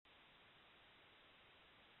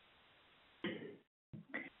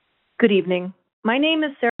Good evening. My name is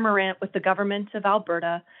Sarah Morant with the Government of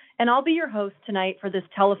Alberta, and I'll be your host tonight for this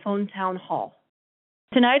telephone town hall.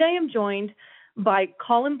 Tonight I am joined by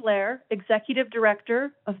Colin Blair, Executive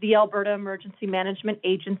Director of the Alberta Emergency Management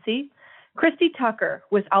Agency, Christy Tucker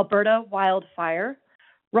with Alberta Wildfire,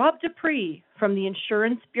 Rob Dupree from the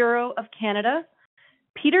Insurance Bureau of Canada,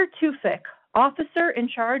 Peter Tufik, Officer in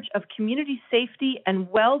charge of Community Safety and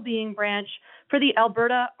Wellbeing Branch for the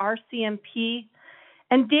Alberta RCMP,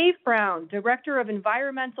 and Dave Brown, Director of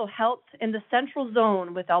Environmental Health in the Central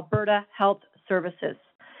Zone with Alberta Health Services.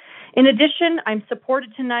 In addition, I'm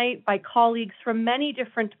supported tonight by colleagues from many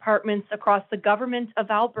different departments across the Government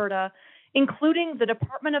of Alberta, including the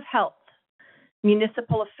Department of Health,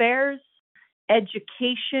 Municipal Affairs,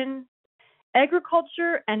 Education,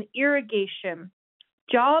 Agriculture and Irrigation,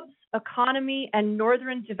 Jobs, Economy and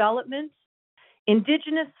Northern Development,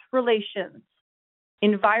 Indigenous Relations,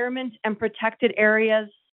 Environment and Protected Areas,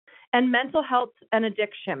 and Mental Health and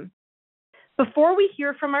Addiction. Before we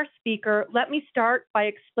hear from our speaker, let me start by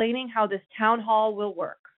explaining how this town hall will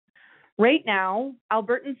work. Right now,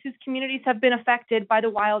 Albertans whose communities have been affected by the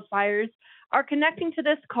wildfires are connecting to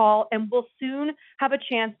this call and will soon have a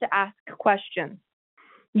chance to ask questions.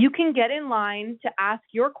 You can get in line to ask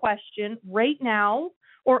your question right now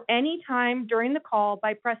or anytime during the call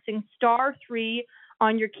by pressing *3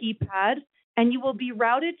 on your keypad, and you will be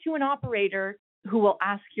routed to an operator who will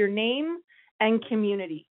ask your name and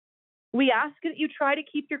community. We ask that you try to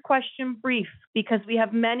keep your question brief because we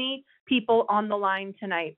have many people on the line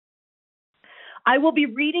tonight. I will be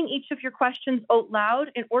reading each of your questions out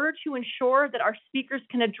loud in order to ensure that our speakers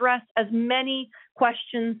can address as many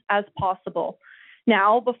questions as possible.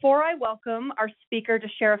 Now, before I welcome our speaker to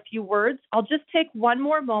share a few words, I'll just take one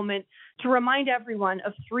more moment to remind everyone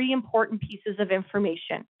of 3 important pieces of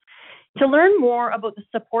information. To learn more about the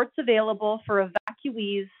supports available for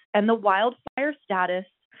evacuees and the wildfire status,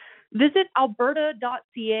 visit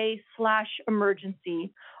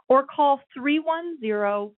alberta.ca/emergency or call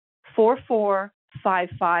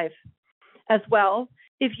 310-4455. As well,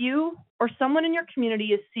 if you or someone in your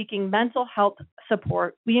community is seeking mental health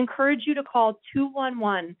support, we encourage you to call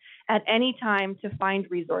 211 at any time to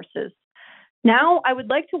find resources. Now, I would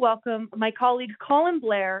like to welcome my colleague Colin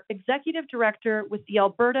Blair, Executive Director with the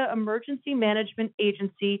Alberta Emergency Management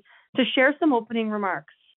Agency, to share some opening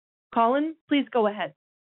remarks. Colin, please go ahead.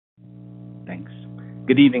 Thanks.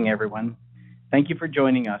 Good evening, everyone. Thank you for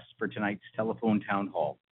joining us for tonight's telephone town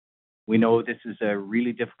hall. We know this is a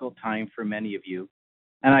really difficult time for many of you,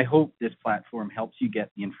 and I hope this platform helps you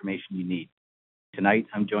get the information you need. Tonight,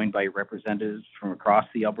 I'm joined by representatives from across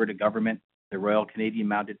the Alberta government, the Royal Canadian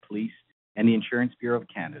Mounted Police, and the Insurance Bureau of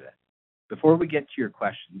Canada. Before we get to your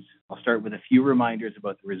questions, I'll start with a few reminders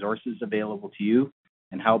about the resources available to you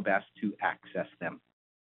and how best to access them.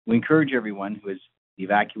 We encourage everyone who is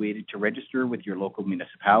evacuated to register with your local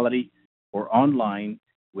municipality or online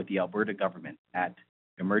with the Alberta government at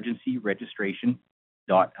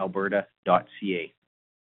emergencyregistration.alberta.ca.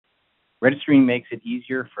 Registering makes it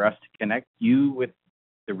easier for us to connect you with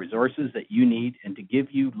the resources that you need and to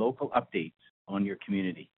give you local updates on your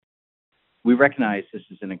community. We recognize this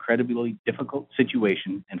is an incredibly difficult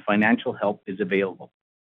situation and financial help is available.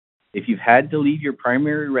 If you've had to leave your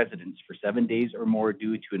primary residence for 7 days or more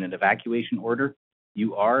due to an evacuation order,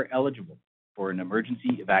 you are eligible for an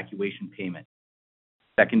emergency evacuation payment.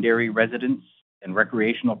 Secondary residence and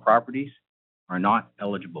recreational properties are not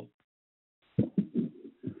eligible.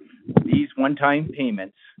 These one-time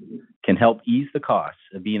payments can help ease the costs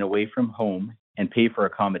of being away from home and pay for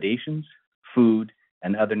accommodations, food,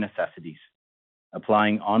 and other necessities.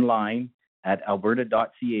 Applying online at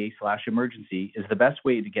alberta.ca/emergency is the best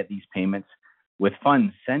way to get these payments with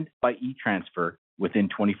funds sent by e-transfer within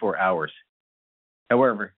 24 hours.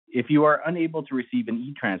 However, if you are unable to receive an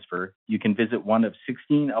e-transfer, you can visit one of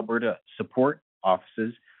 16 Alberta support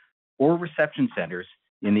offices or reception centers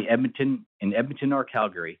in Edmonton or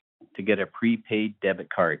Calgary to get a prepaid debit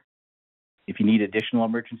card. If you need additional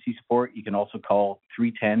emergency support, you can also call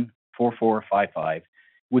 310-4455,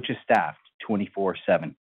 which is staffed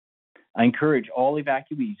 24/7. I encourage all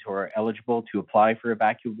evacuees who are eligible to apply for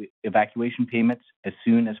evacuation payments as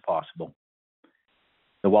soon as possible.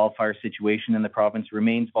 The wildfire situation in the province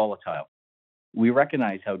remains volatile. We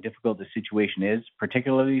recognize how difficult the situation is,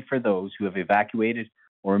 particularly for those who have evacuated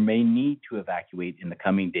or may need to evacuate in the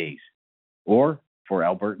coming days, or for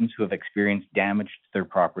Albertans who have experienced damage to their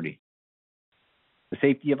property. The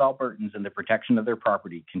safety of Albertans and the protection of their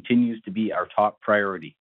property continues to be our top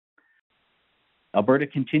priority. Alberta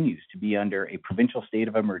continues to be under a provincial state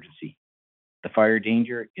of emergency. The fire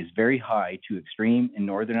danger is very high to extreme in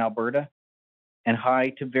northern Alberta and high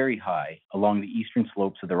to very high along the eastern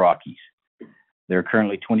slopes of the Rockies. There are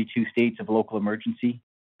currently 22 states of local emergency,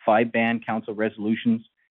 5 band council resolutions,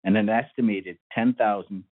 and an estimated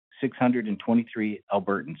 10,623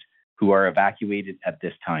 Albertans who are evacuated at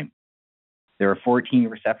this time. There are 14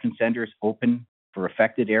 reception centers open for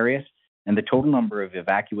affected areas, and the total number of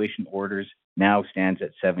evacuation orders now stands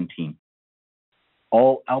at 17.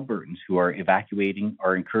 All Albertans who are evacuating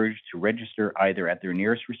are encouraged to register either at their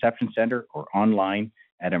nearest reception center or online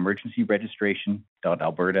at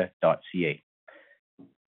emergencyregistration.alberta.ca.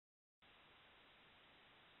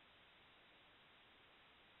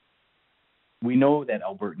 We know that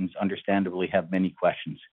Albertans understandably have many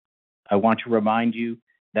questions. I want to remind you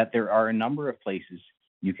that there are a number of places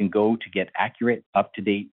you can go to get accurate,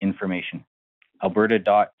 up-to-date information.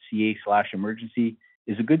 Alberta.ca/emergency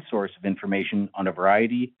is a good source of information on a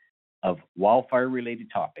variety of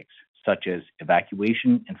wildfire-related topics, such as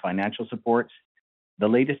evacuation and financial supports, the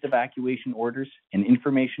latest evacuation orders, and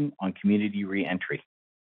information on community re-entry.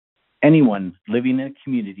 Anyone living in a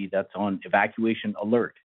community that's on evacuation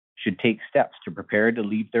alert should take steps to prepare to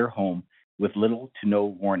leave their home with little to no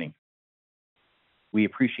warning. We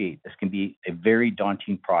appreciate this can be a very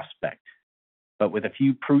daunting prospect, but with a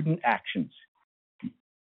few prudent actions,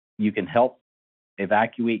 you can help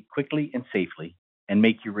evacuate quickly and safely and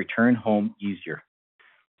make your return home easier.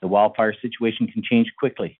 The wildfire situation can change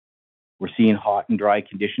quickly. We're seeing hot and dry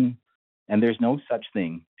conditions, and there's no such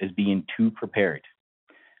thing as being too prepared.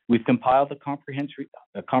 We've compiled a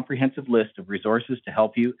comprehensive list of resources to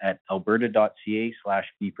help you at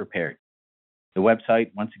alberta.ca/beprepared. The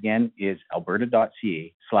website, once again, is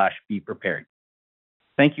alberta.ca/beprepared.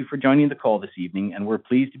 Thank you for joining the call this evening, and we're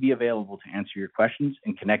pleased to be available to answer your questions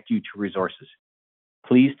and connect you to resources.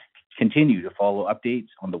 Please continue to follow updates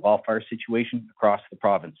on the wildfire situation across the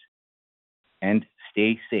province, and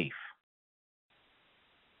stay safe.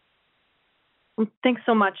 Thanks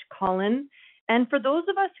so much, Colin. And for those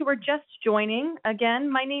of us who are just joining, again,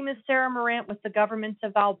 my name is Sarah Morant with the Government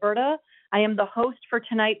of Alberta. I am the host for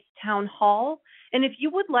tonight's town hall. And if you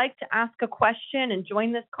would like to ask a question and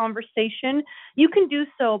join this conversation, you can do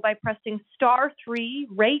so by pressing *3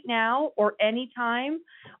 right now or anytime,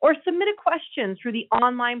 or submit a question through the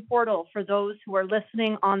online portal for those who are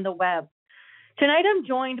listening on the web. Tonight, I'm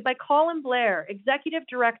joined by Colin Blair, Executive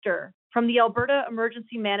Director from the Alberta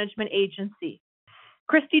Emergency Management Agency,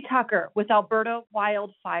 Christy Tucker with Alberta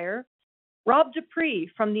Wildfire, Rob Dupree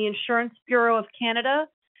from the Insurance Bureau of Canada,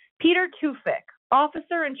 Peter Tufik,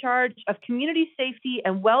 Officer in charge of Community Safety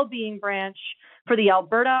and Wellbeing Branch for the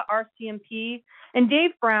Alberta RCMP, and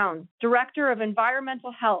Dave Brown, Director of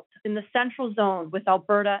Environmental Health in the Central Zone with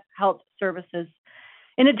Alberta Health Services.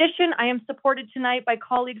 In addition, I am supported tonight by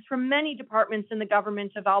colleagues from many departments in the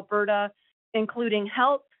Government of Alberta, including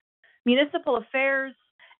Health, Municipal Affairs,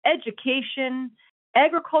 Education,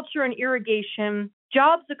 Agriculture and Irrigation,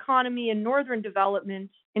 Jobs, Economy and Northern Development,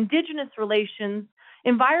 Indigenous Relations,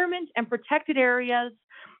 Environment and Protected Areas,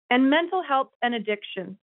 and Mental Health and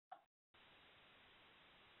Addiction.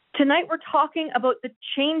 Tonight, we're talking about the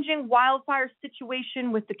changing wildfire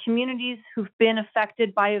situation with the communities who've been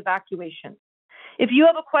affected by evacuation. If you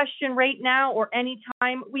have a question right now or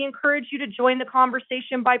anytime, we encourage you to join the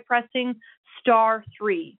conversation by pressing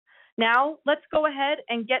 *3. Now, let's go ahead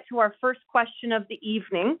and get to our first question of the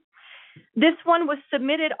evening. This one was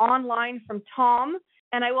submitted online from Tom,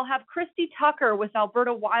 and I will have Christy Tucker with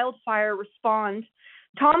Alberta Wildfire respond.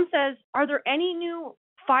 Tom says, are there any new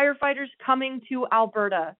firefighters coming to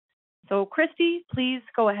Alberta? So Christy, please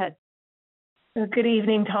go ahead. Good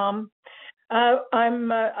evening, Tom.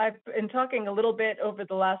 I've been talking a little bit over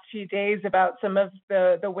the last few days about some of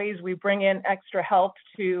the ways we bring in extra help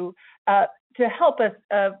to help us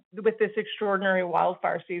with this extraordinary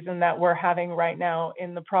wildfire season that we're having right now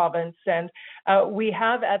in the province. And we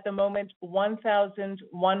have at the moment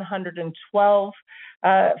 1,112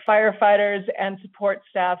 firefighters and support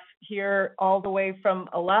staff here all the way from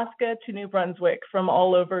Alaska to New Brunswick, from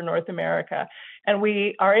all over North America. And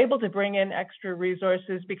we are able to bring in extra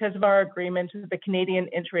resources because of our agreement with the Canadian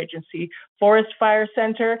Interagency Forest Fire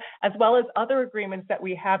Centre, as well as other agreements that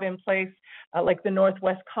we have in place, like the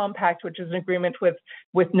Northwest Compact, which is an agreement with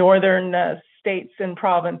northern states and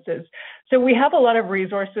provinces. So we have a lot of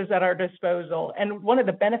resources at our disposal. And one of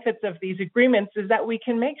the benefits of these agreements is that we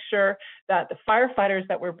can make sure that the firefighters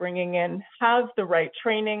that we're bringing in have the right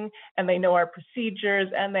training, and they know our procedures,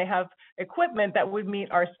 and they have equipment that would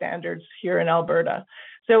meet our standards here in Alberta.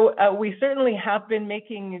 So we certainly have been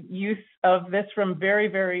making use of this from very,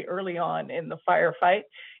 very early on in the firefight.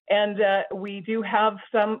 And we do have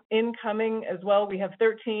some incoming as well. We have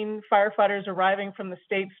 13 firefighters arriving from the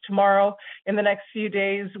States tomorrow. In the next few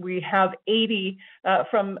days, we have 80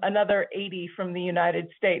 from another 80 from the United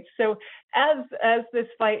States. So as this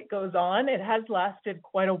fight goes on, it has lasted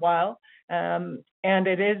quite a while. And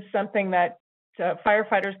it is something that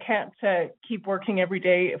firefighters can't keep working every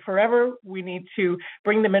day forever. We need to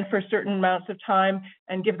bring them in for certain amounts of time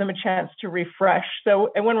and give them a chance to refresh. So,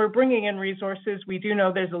 and when we're bringing in resources, we do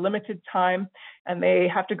know there's a limited time and they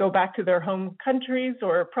have to go back to their home countries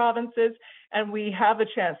or provinces, and we have a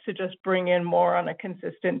chance to just bring in more on a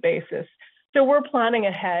consistent basis. So we're planning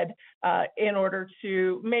ahead in order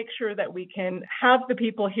to make sure that we can have the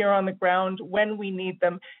people here on the ground when we need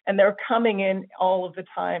them, and they're coming in all of the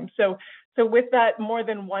time. So with that, more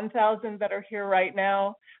than 1,000 that are here right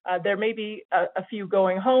now, there may be a few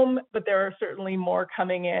going home, but there are certainly more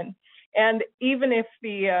coming in. And even if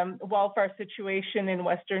the wildfire situation in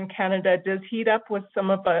Western Canada does heat up with some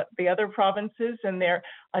of the other provinces and they're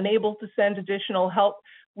unable to send additional help,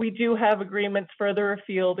 we do have agreements further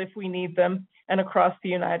afield if we need them and across the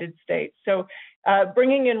United States. So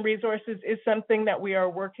bringing in resources is something that we are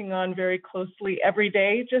working on very closely every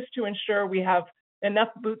day, just to ensure we have enough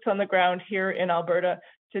boots on the ground here in Alberta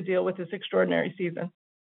to deal with this extraordinary season.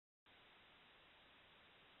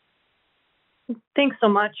 Thanks so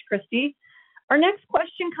much, Christy. Our next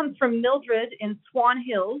question comes from Mildred in Swan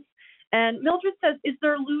Hills. And Mildred says, is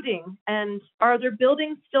there looting and are there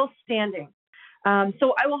buildings still standing?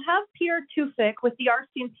 So I will have Peter Tufik with the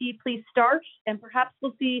RCMP please start, and perhaps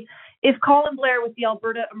we'll see if Colin Blair with the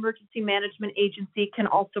Alberta Emergency Management Agency can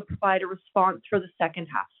also provide a response for the second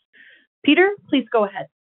half. Peter, please go ahead.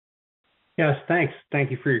 Yes, thanks.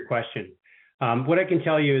 Thank you for your question. What I can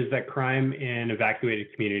tell you is that crime in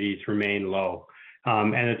evacuated communities remain low,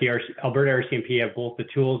 and that the Alberta RCMP have both the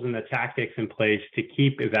tools and the tactics in place to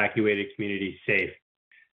keep evacuated communities safe.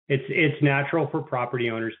 It's natural for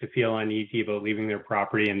property owners to feel uneasy about leaving their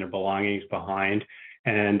property and their belongings behind,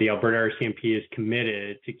 and the Alberta RCMP is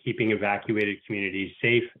committed to keeping evacuated communities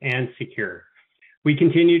safe and secure. We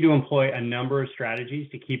continue to employ a number of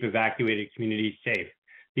strategies to keep evacuated communities safe.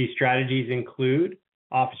 These strategies include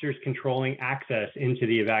officers controlling access into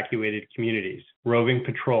the evacuated communities, roving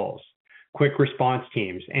patrols, quick response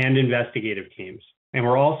teams, and investigative teams. And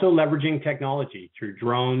we're also leveraging technology through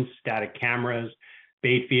drones, static cameras,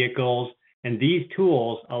 bait vehicles, and these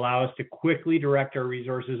tools allow us to quickly direct our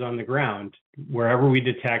resources on the ground wherever we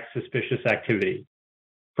detect suspicious activity.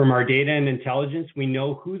 From our data and intelligence, we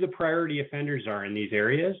know who the priority offenders are in these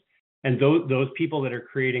areas and those people that are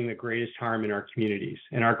creating the greatest harm in our communities.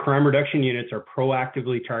 And our crime reduction units are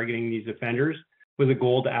proactively targeting these offenders with a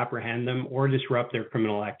goal to apprehend them or disrupt their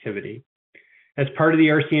criminal activity. As part of the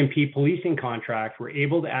RCMP policing contract, we're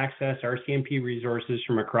able to access RCMP resources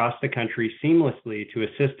from across the country seamlessly to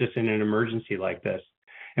assist us in an emergency like this.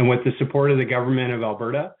 And with the support of the government of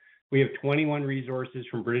Alberta, we have 21 resources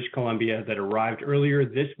from British Columbia that arrived earlier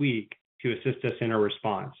this week to assist us in our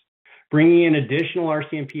response. Bringing in additional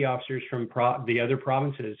RCMP officers from the other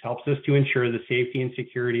provinces helps us to ensure the safety and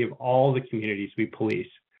security of all the communities we police.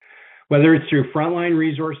 Whether it's through frontline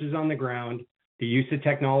resources on the ground, the use of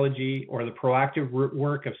technology, or the proactive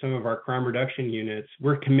work of some of our crime reduction units,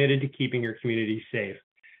 we're committed to keeping our communities safe.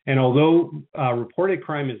 And although reported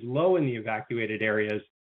crime is low in the evacuated areas,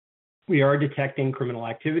 we are detecting criminal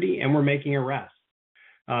activity and we're making arrests.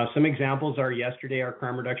 Some examples are yesterday, our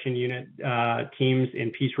crime reduction unit teams in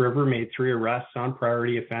Peace River made 3 arrests on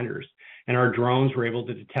priority offenders, and our drones were able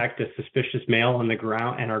to detect a suspicious male on the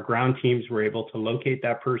ground, and our ground teams were able to locate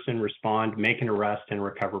that person, respond, make an arrest, and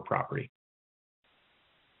recover property.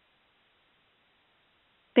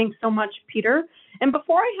 Thanks so much, Peter. And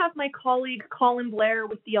before I have my colleague Colin Blair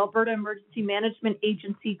with the Alberta Emergency Management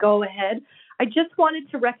Agency go ahead, I just wanted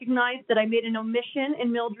to recognize that I made an omission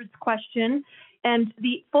in Mildred's question, and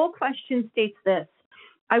the full question states this.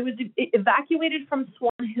 I was evacuated from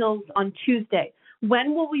Swan Hills on Tuesday.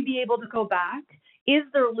 When will we be able to go back? Is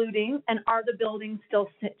there looting, and are the buildings still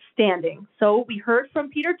standing? So we heard from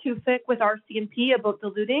Peter Tufik with RCMP about the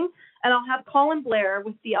looting, and I'll have Colin Blair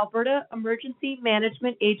with the Alberta Emergency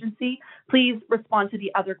Management Agency please respond to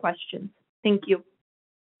the other questions. Thank you.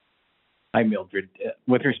 Hi, Mildred.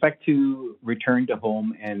 With respect to return to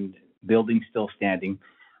home and buildings still standing,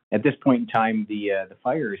 at this point in time, the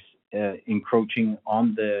fire is encroaching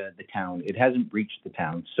on the town. It hasn't breached the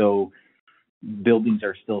town, so buildings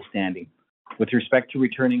are still standing. With respect to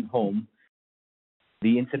returning home,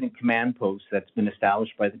 the incident command post that's been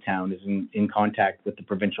established by the town is in contact with the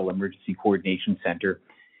Provincial Emergency Coordination Center,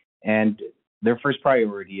 and their first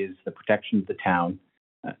priority is the protection of the town,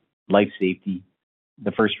 life safety,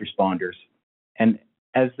 the first responders. And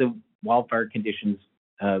as the wildfire conditions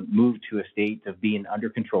move to a state of being under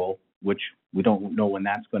control, which we don't know when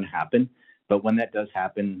that's going to happen, but when that does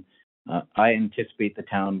happen, I anticipate the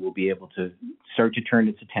town will be able to start to turn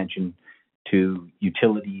its attention to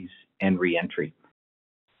utilities and reentry.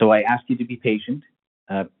 So I ask you to be patient,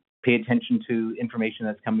 pay attention to information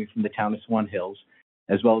that's coming from the town of Swan Hills,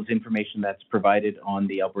 as well as information that's provided on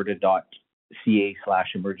the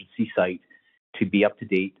alberta.ca/emergency site to be up to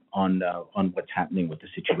date on what's happening with the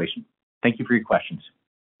situation. Thank you for your questions.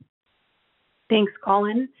 Thanks,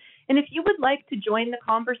 Colin. And if you would like to join the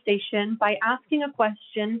conversation by asking a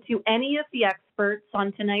question to any of the experts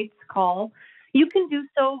on tonight's call, you can do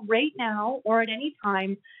so right now or at any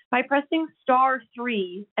time by pressing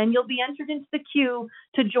 *3, and you'll be entered into the queue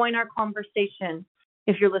to join our conversation.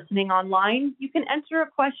 If you're listening online, you can enter a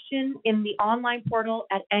question in the online portal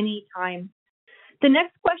at any time. The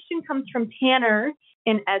next question comes from Tanner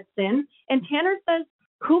in Edson, and Tanner says,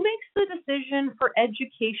 who makes the decision for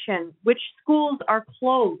education? Which schools are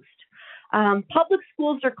closed? Public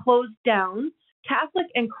schools are closed down. Catholic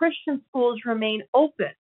and Christian schools remain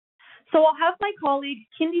open. So I'll have my colleague,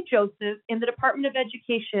 Kindy Joseph, in the Department of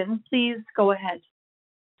Education. Please go ahead.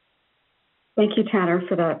 Thank you, Tanner,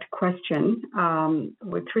 for that question.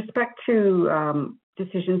 With respect to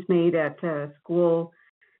decisions made at a school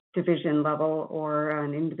division level or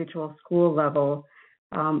an individual school level,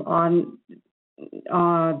 the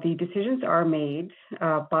decisions are made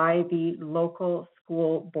by the local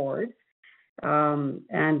school board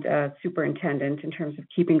and superintendent in terms of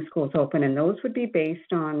keeping schools open, and those would be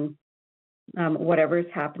based on whatever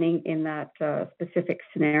is happening in that specific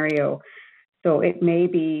scenario. So it may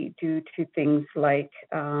be due to things like,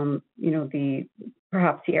 perhaps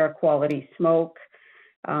the air quality, smoke,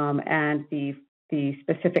 and the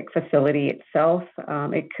specific facility itself.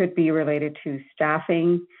 It could be related to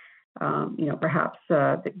staffing. Perhaps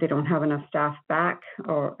they don't have enough staff back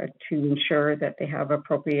or to ensure that they have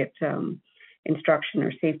appropriate instruction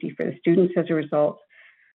or safety for the students as a result.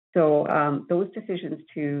 So those decisions,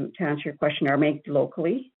 to answer your question, are made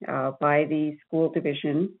locally by the school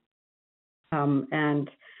division. And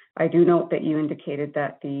I do note that you indicated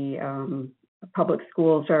that the public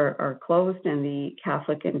schools are closed and the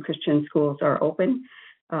Catholic and Christian schools are open.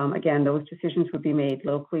 Again, those decisions would be made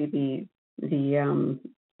locally. The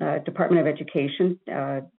Department of Education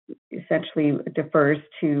essentially defers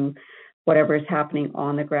to whatever is happening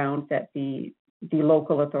on the ground that the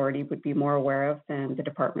local authority would be more aware of than the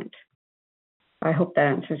department. I hope that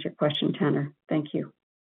answers your question, Tanner. Thank you.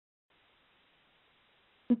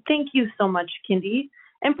 Thank you so much, Kindy.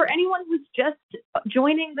 And for anyone who's just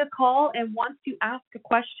joining the call and wants to ask a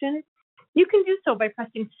question, you can do so by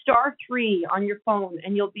pressing *3 on your phone,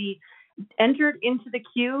 and you'll be entered into the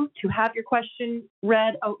queue to have your question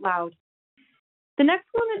read out loud. The next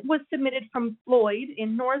one was submitted from Floyd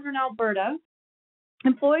in Northern Alberta.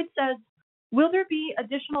 And Floyd says, will there be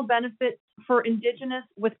additional benefits for Indigenous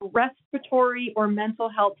with respiratory or mental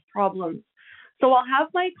health problems? So I'll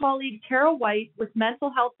have my colleague Tara White with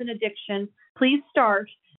Mental Health and Addiction please start,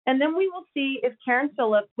 and then we will see if Karen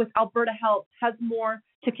Phillips with Alberta Health has more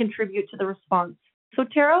to contribute to the response. So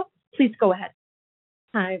Tara, please go ahead.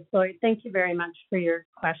 Hi, Floyd. Thank you very much for your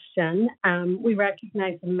question. We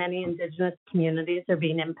recognize that many Indigenous communities are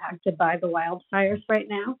being impacted by the wildfires right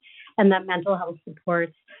now, and that mental health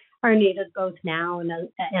supports are needed both now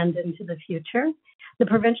and into the future. The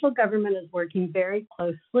provincial government is working very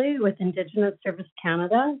closely with Indigenous Service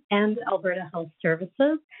Canada and Alberta Health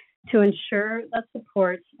Services to ensure that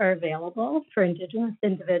supports are available for Indigenous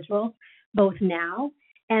individuals both now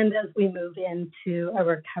and as we move into a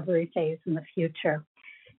recovery phase in the future.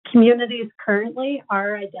 Communities currently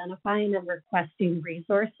are identifying and requesting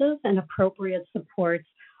resources, and appropriate supports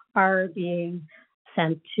are being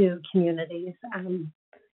sent to communities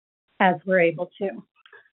as we're able to.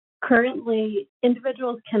 Currently,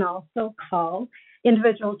 individuals can also call,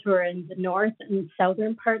 individuals who are in the north and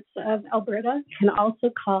southern parts of Alberta can also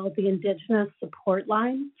call the Indigenous Support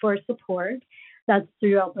Line for support. That's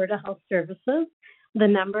through Alberta Health Services. The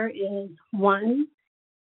number is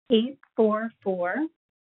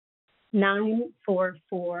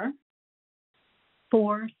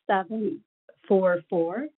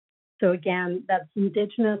 1-844-944-4744. So again, that's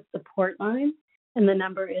Indigenous Support Line, and the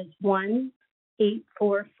number is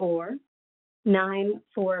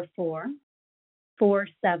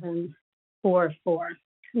 1-844-944-4744.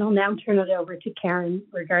 And I'll now turn it over to Karen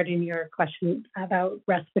regarding your question about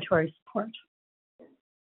respiratory support.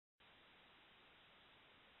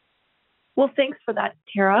 Well, thanks for that,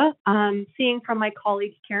 Tara. Seeing from my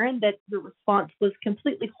colleague Karen that the response was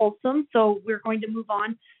completely wholesome, so we're going to move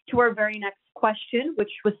on to our very next question,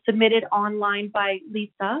 which was submitted online by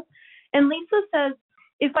Lisa. And Lisa says,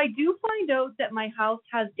 if I do find out that my house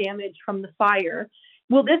has damage from the fire,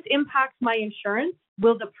 will this impact my insurance?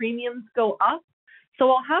 Will the premiums go up? So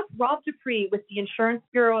I'll have Rob Dupree with the Insurance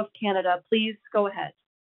Bureau of Canada. Please go ahead.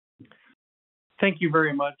 Thank you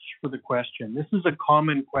very much for the question. This is a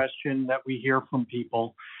common question that we hear from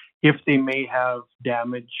people. If they may have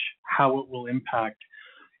damage, how it will impact.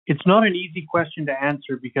 It's not an easy question to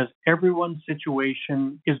answer because everyone's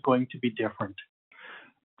situation is going to be different.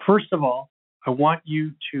 First of all, I want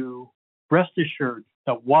you to rest assured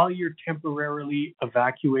that while you're temporarily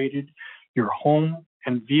evacuated, your home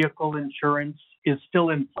and vehicle insurance is still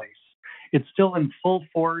in place. It's still in full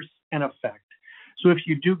force and effect. So if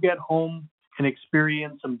you do get home and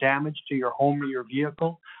experience some damage to your home or your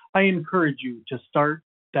vehicle, I encourage you to start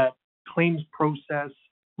that claims process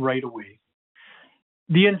right away.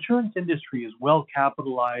 The insurance industry is well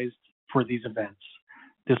capitalized for these events.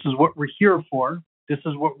 This is what we're here for. This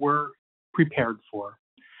is what we're prepared for.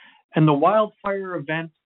 And the wildfire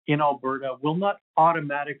event in Alberta will not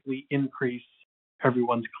automatically increase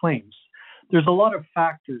everyone's claims. There's a lot of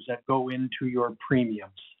factors that go into your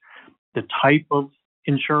premiums. The type of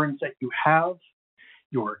insurance that you have,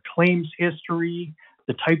 your claims history,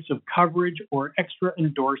 the types of coverage or extra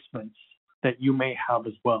endorsements that you may have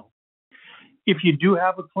as well. If you do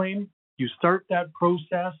have a claim, you start that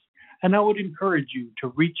process, and I would encourage you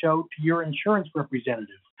to reach out to your insurance representative,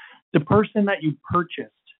 the person that you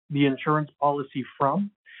purchased the insurance policy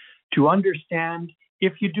from, to understand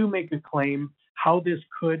if you do make a claim, how this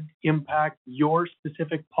could impact your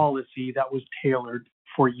specific policy that was tailored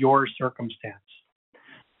for your circumstance.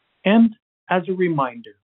 And as a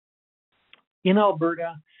reminder, in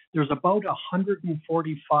Alberta, there's about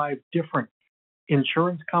 145 different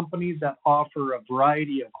insurance companies that offer a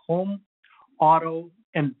variety of home, auto,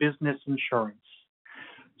 and business insurance.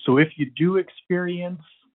 So if you do experience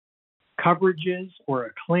coverages or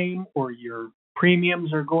a claim or your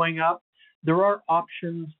premiums are going up, there are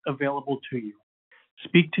options available to you.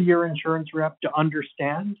 Speak to your insurance rep to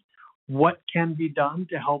understand what can be done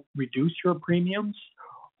to help reduce your premiums.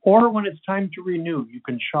 Or when it's time to renew, you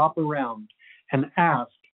can shop around and ask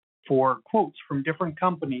for quotes from different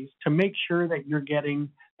companies to make sure that you're getting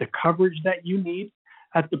the coverage that you need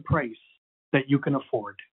at the price that you can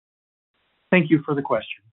afford. Thank you for the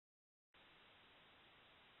question.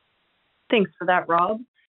 Thanks for that, Rob.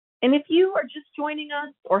 And if you are just joining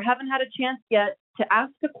us or haven't had a chance yet to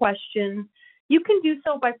ask a question, you can do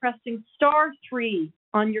so by pressing *3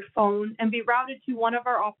 on your phone and be routed to one of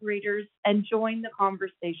our operators and join the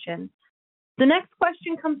conversation. The next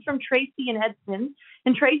question comes from Tracy in Edson,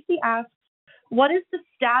 and Tracy asks, what is the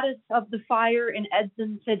status of the fire in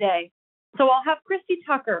Edson today? So I'll have Christy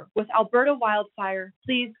Tucker with Alberta Wildfire.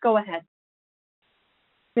 Please go ahead.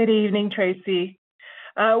 Good evening, Tracy.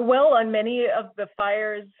 Well, on many of the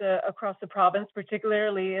fires across the province,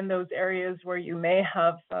 particularly in those areas where you may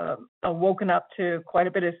have woken up to quite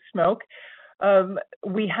a bit of smoke,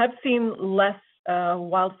 we have seen less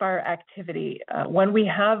wildfire activity. When we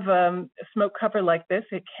have smoke cover like this,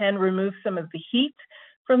 it can remove some of the heat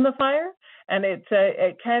from the fire, and it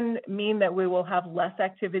can mean that we will have less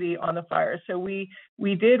activity on the fire. So we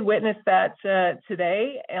did witness that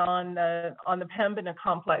today on the Pembina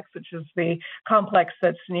complex, which is the complex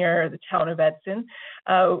that's near the town of Edson.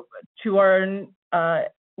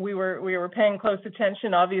 We were paying close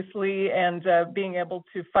attention, obviously, and being able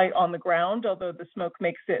to fight on the ground, although the smoke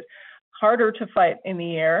makes it harder to fight in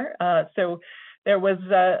the air. So there was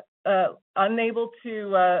unable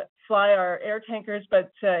to fly our air tankers,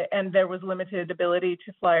 and there was limited ability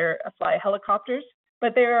to fly helicopters,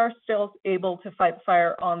 but they are still able to fight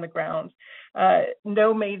fire on the ground.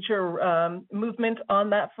 No major movement on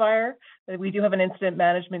that fire. We do have an incident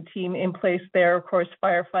management team in place there, of course,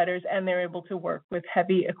 firefighters, and they're able to work with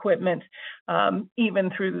heavy equipment even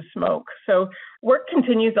through the smoke. So work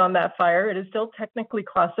continues on that fire. It is still technically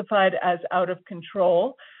classified as out of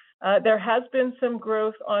control. There has been some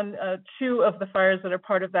growth on 2 of the fires that are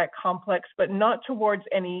part of that complex, but not towards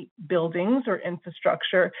any buildings or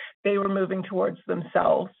infrastructure. They were moving towards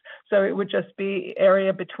themselves. So it would just be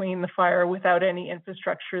area between the fire without any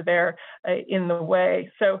infrastructure there in the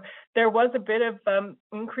way. So there was a bit of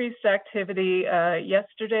increased activity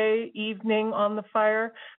yesterday evening on the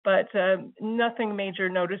fire, but nothing major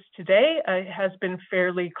noticed today. It has been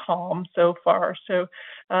fairly calm so far. So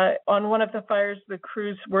on one of the fires, the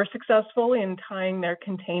crews were successful in tying their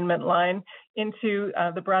containment line into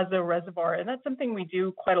the Brazeau Reservoir. And that's something we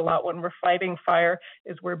do quite a lot when we're fighting fire,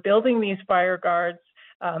 is we're building these fire guards,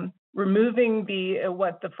 removing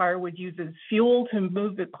what the fire would use as fuel to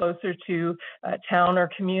move it closer to town or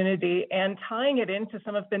community, and tying it into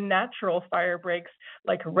some of the natural fire breaks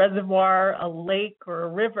like a reservoir, a lake, or a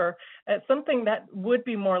river, something that would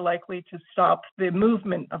be more likely to stop the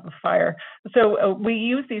movement of a fire. So we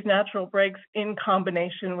use these natural breaks in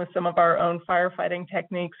combination with some of our own firefighting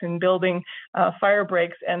techniques in building fire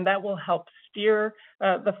breaks, and that will help steer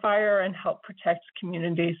the fire and help protect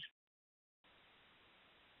communities.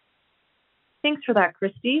 Thanks for that,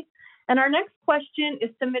 Christy. And our next question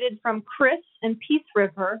is submitted from Chris in Peace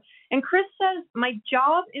River. And Chris says, my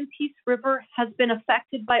job in Peace River has been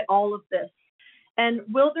affected by all of this. And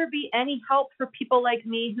will there be any help for people like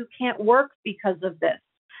me who can't work because of this?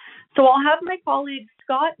 So I'll have my colleague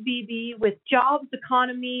Scott Beebe with Jobs,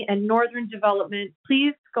 Economy, and Northern Development.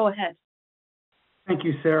 Please go ahead. Thank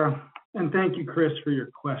you, Sarah. And thank you, Chris, for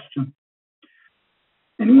your question.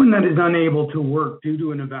 Anyone that is unable to work due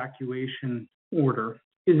to an evacuation order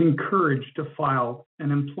is encouraged to file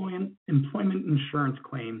an employment insurance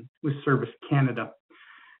claim with Service Canada.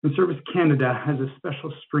 And Service Canada has a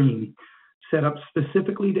special stream set up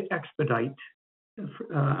specifically to expedite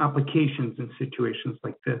applications in situations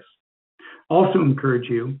like this. Also encourage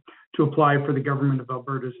you to apply for the Government of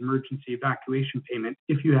Alberta's emergency evacuation payment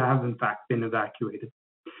if you have in fact been evacuated.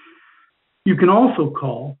 You can also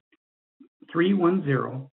call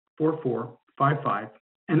 310-4455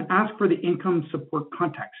 and ask for the Income Support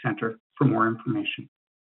Contact Center for more information.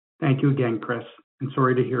 Thank you again, Chris, and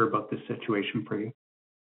sorry to hear about this situation for you.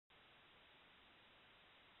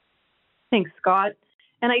 Thanks, Scott.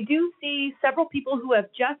 And I do see several people who have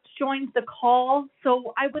just joined the call.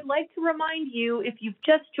 So I would like to remind you, if you've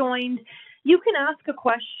just joined, you can ask a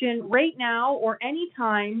question right now or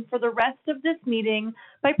anytime for the rest of this meeting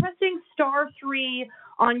by pressing *3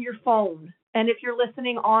 on your phone. And if you're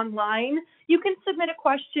listening online, you can submit a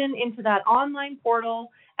question into that online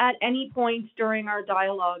portal at any point during our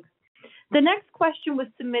dialogue. The next question was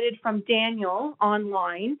submitted from Daniel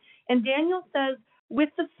online, and Daniel says, with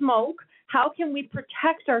the smoke, how can we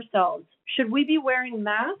protect ourselves? Should we be wearing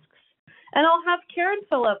masks? And I'll have Karen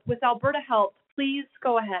Phillip with Alberta Health. Please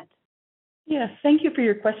go ahead. Yes, thank you for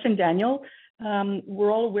your question, Daniel.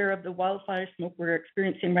 We're all aware of the wildfire smoke we're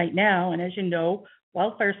experiencing right now, and as you know,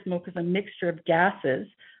 wildfire smoke is a mixture of gases,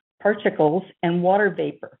 particles, and water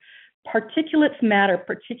vapor. Particulates matter,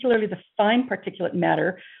 particularly the fine particulate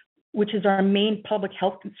matter, which is our main public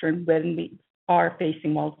health concern when we are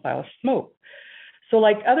facing wildfire smoke. So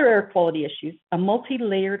like other air quality issues, a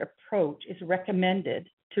multi-layered approach is recommended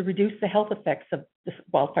to reduce the health effects of this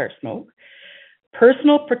wildfire smoke.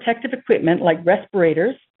 Personal protective equipment like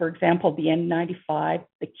respirators, for example, the N95,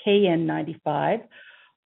 the KN95,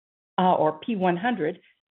 or P100,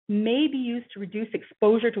 may be used to reduce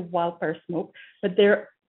exposure to wildfire smoke, but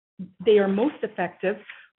they are most effective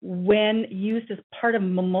when used as part of a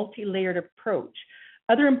multi-layered approach.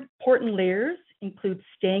 Other important layers include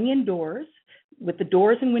staying indoors with the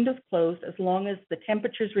doors and windows closed as long as the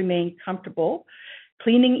temperatures remain comfortable,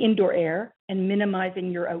 cleaning indoor air, and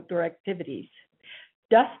minimizing your outdoor activities.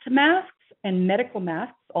 Dust masks and medical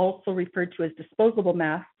masks, also referred to as disposable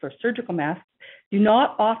masks or surgical masks, do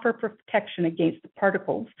not offer protection against the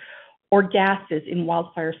particles or gases in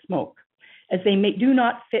wildfire smoke, as they do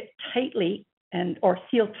not fit tightly or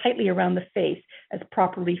seal tightly around the face as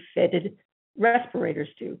properly fitted respirators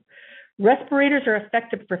do. Respirators are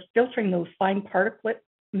effective for filtering those fine particulate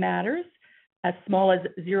matters as small as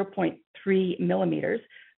 0.3 millimeters,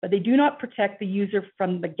 but they do not protect the user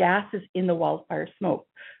from the gases in the wildfire smoke.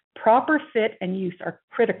 Proper fit and use are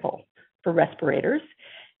critical for respirators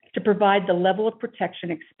to provide the level of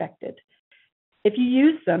protection expected. If you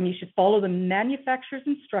use them, you should follow the manufacturer's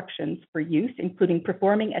instructions for use, including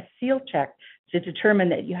performing a seal check to determine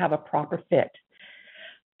that you have a proper fit.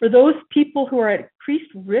 For those people who are at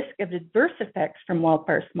increased risk of adverse effects from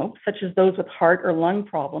wildfire smoke, such as those with heart or lung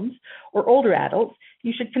problems, or older adults,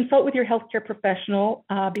 you should consult with your healthcare professional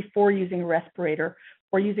before using a respirator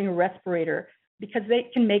because they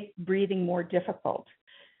can make breathing more difficult.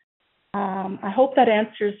 I hope that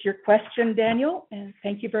answers your question, Daniel, and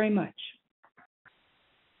thank you very much.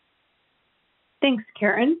 Thanks,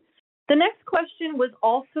 Karen. The next question was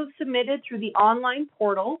also submitted through the online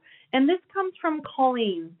portal, and this comes from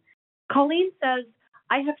Colleen. Colleen says,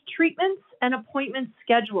 I have treatments and appointments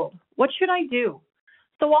scheduled. What should I do?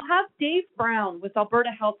 So I'll have Dave Brown with Alberta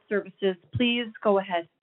Health Services. Please go ahead.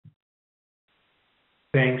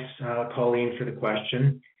 Thanks, Colleen, for the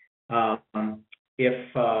question.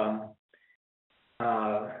 If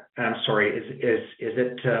I'm sorry, is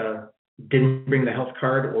it didn't bring the health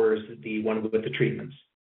card, or is it the one with the treatments?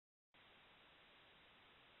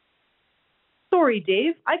 Sorry,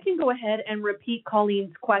 Dave. I can go ahead and repeat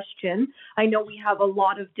Colleen's question. I know we have a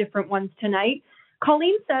lot of different ones tonight.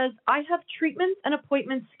 Colleen says, I have treatments and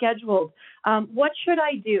appointments scheduled. What should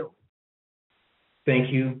I do?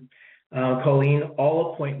 Thank you. Colleen,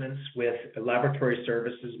 all appointments with laboratory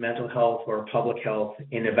services, mental health, or public health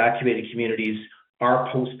in evacuated communities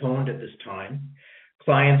are postponed at this time.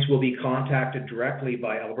 Clients will be contacted directly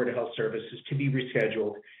by Alberta Health Services to be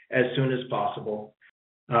rescheduled as soon as possible.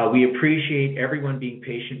 We appreciate everyone being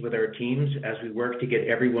patient with our teams as we work to get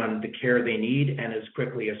everyone the care they need and as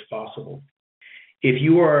quickly as possible. If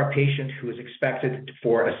you are a patient who is expected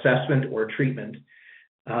for assessment or treatment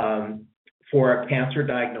for a cancer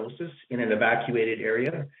diagnosis in an evacuated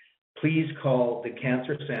area, please call the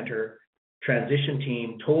Cancer Center Transition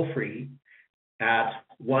Team toll-free at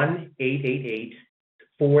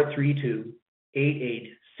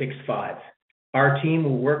 1-888-432-8865. Our team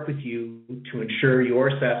will work with you to ensure your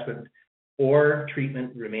assessment or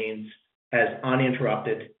treatment remains as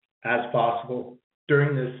uninterrupted as possible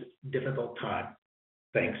during this difficult time.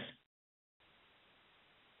 Thanks.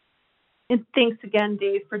 And thanks again,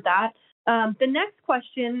 Dave, for that. The next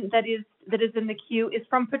question that is in the queue is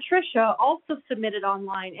from Patricia, also submitted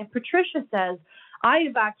online. And Patricia says, I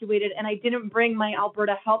evacuated and I didn't bring my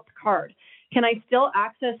Alberta health card. Can I still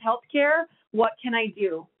access health care? What can I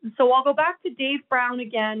do? So I'll go back to Dave Brown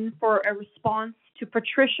again for a response to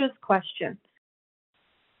Patricia's question.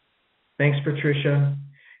 Thanks, Patricia.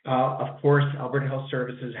 Of course, Alberta Health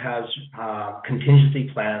Services has contingency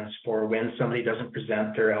plans for when somebody doesn't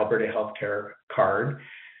present their Alberta Health Care card.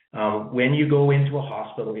 When you go into a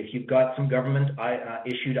hospital, if you've got some government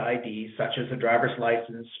issued ID, such as a driver's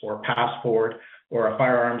license or passport or a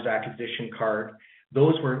firearms acquisition card,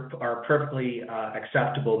 those are perfectly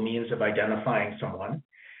acceptable means of identifying someone.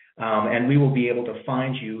 And we will be able to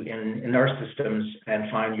find you in our systems and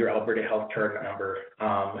find your Alberta Health Card number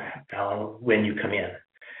when you come in.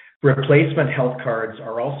 Replacement health cards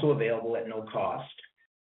are also available at no cost.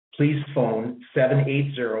 Please phone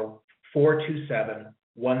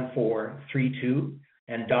 780-427-1432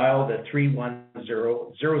 and dial the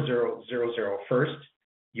 310-0000 first.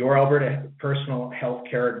 Your Alberta Personal Health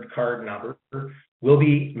Care Card number will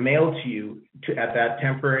be mailed to you at that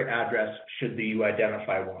temporary address should you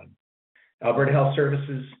identify one. Alberta Health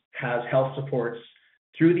Services has health supports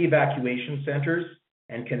through the evacuation centers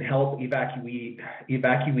and can help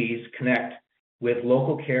evacuees connect with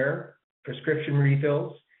local care, prescription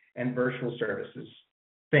refills, and virtual services.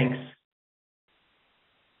 Thanks.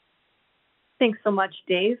 Thanks so much,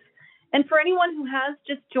 Dave. And for anyone who has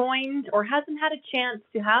just joined or hasn't had a chance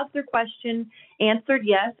to have their question answered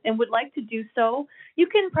yet and would like to do so, you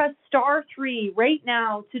can press *3 right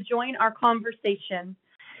now to join our conversation.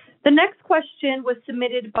 The next question was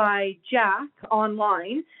submitted by Jack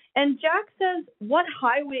online, and Jack says, what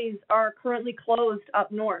highways are currently closed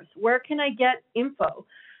up north? Where can I get info?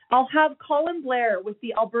 I'll have Colin Blair with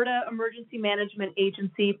the Alberta Emergency Management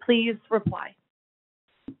Agency please reply.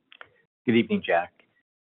 Good evening, Jack.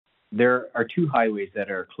 There are two highways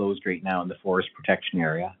that are closed right now in the forest protection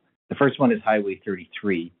area. The first one is Highway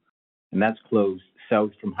 33, and that's closed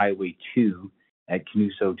south from Highway 2 at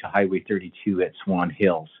Canuso to Highway 32 at Swan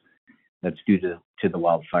Hills. That's due to the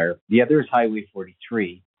wildfire. The other is Highway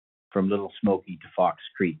 43 from Little Smoky to Fox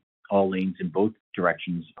Creek. All lanes in both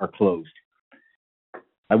directions are closed.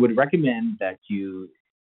 I would recommend that you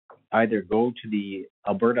either go to the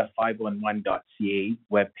alberta511.ca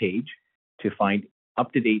webpage to find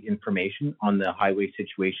up-to-date information on the highway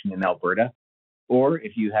situation in Alberta, or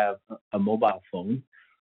if you have a mobile phone,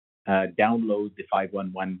 download the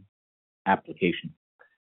 511 application.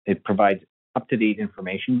 It provides up-to-date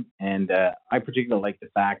information, and I particularly like the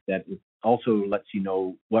fact that it also lets you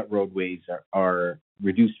know what roadways are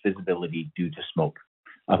reduced visibility due to smoke.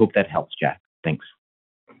 I hope that helps, Jack. Thanks.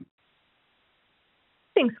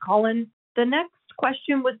 Thanks, Colin. The next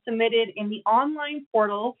question was submitted in the online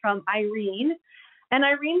portal from Irene. And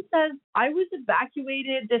Irene says, I was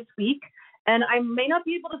evacuated this week, and I may not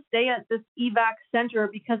be able to stay at this evac center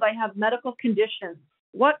because I have medical conditions.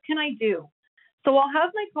 What can I do? So I'll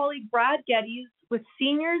have my colleague Brad Geddes with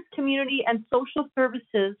Seniors, Community, and Social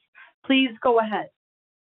Services. Please go ahead.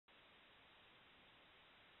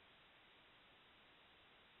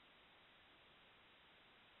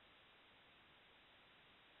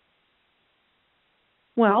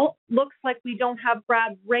 Well, looks like we don't have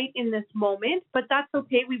Brad right in this moment, but that's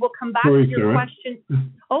okay. We will come back to your question.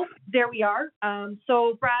 Oh, there we are.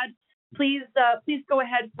 So Brad, please go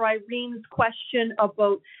ahead for Irene's question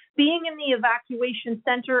about being in the evacuation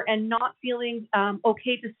center and not feeling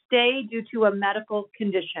okay to stay due to a medical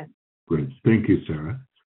condition. Great. Thank you, Sarah.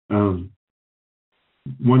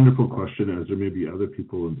 Wonderful question, as there may be other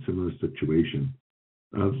people in similar situation.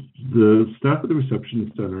 The staff at the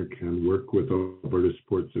reception center can work with Alberta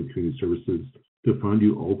Sports and Community Services to find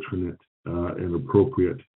you alternate and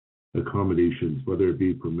appropriate accommodations, whether it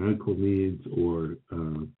be for medical needs or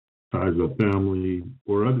size of family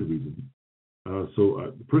or other reasons.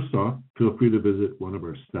 So first off, feel free to visit one of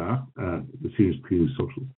our staff at the Seniors Community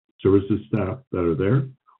Social Services staff that are there,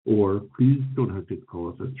 or please don't hesitate to call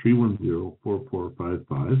us at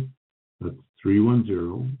 310-4455. That's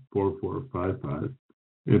 310-4455.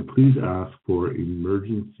 And please ask for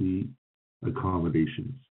emergency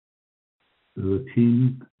accommodations. The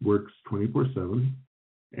team works 24/7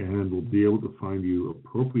 and will be able to find you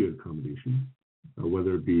appropriate accommodation,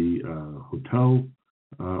 whether it be a hotel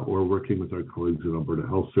or working with our colleagues at Alberta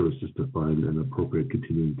Health Services to find an appropriate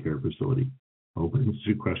continuing care facility. I hope that answers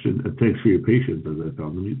your question, and thanks for your patience as I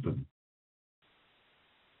found the mute button.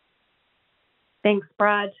 Thanks,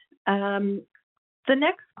 Brad. The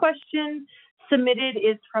next question submitted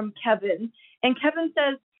is from Kevin, and Kevin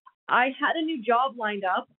says, I had a new job lined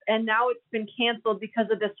up and now it's been canceled because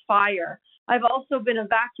of this fire. I've also been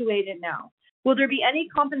evacuated now. Will there be any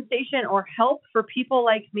compensation or help for people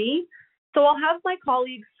like me? So I'll have my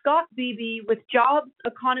colleague Scott Beebe with Jobs,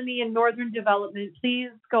 Economy and Northern Development.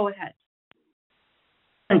 Please go ahead.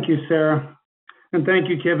 Thank you, Sarah. And thank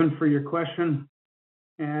you, Kevin, for your question.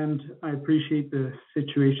 And I appreciate the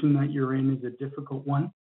situation that you're in is a difficult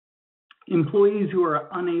one. Employees who are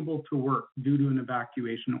unable to work due to an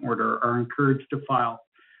evacuation order are encouraged to file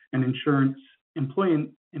an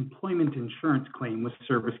employment insurance claim with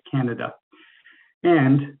Service Canada.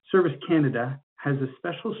 And Service Canada has a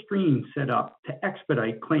special stream set up to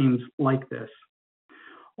expedite claims like this.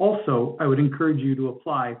 Also, I would encourage you to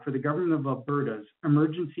apply for the Government of Alberta's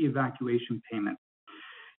emergency evacuation payment.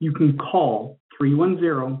 You can call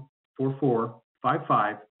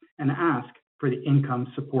 310-4455 and ask for the Income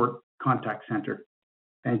Support Contact Center.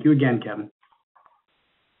 Thank you again, Kevin.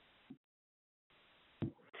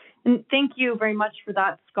 And thank you very much for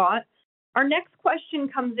that, Scott. Our next question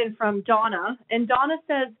comes in from Donna, and Donna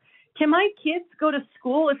says, can my kids go to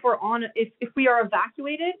school if we are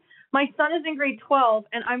evacuated? My son is in grade 12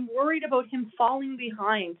 and I'm worried about him falling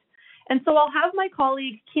behind. And so I'll have my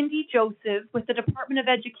colleague Kindy Joseph with the Department of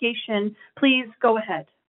Education. Please go ahead.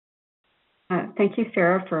 Thank you,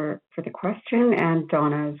 Sarah, for the question, and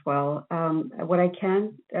Donna as well. What I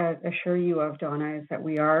can assure you of, Donna, is that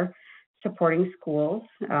we are supporting schools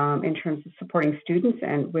in terms of supporting students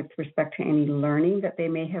and with respect to any learning that they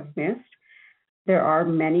may have missed. There are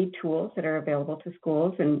many tools that are available to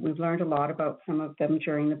schools, and we've learned a lot about some of them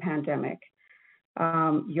during the pandemic.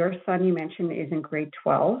 Your son, you mentioned, is in grade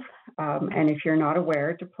 12, and if you're not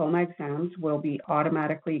aware, diploma exams will be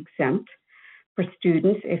automatically exempt for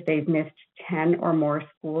students if they've missed 10 or more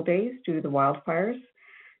school days due to the wildfires.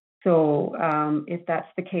 So if that's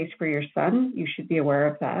the case for your son, you should be aware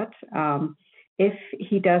of that. If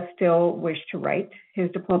he does still wish to write his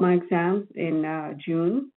diploma exams in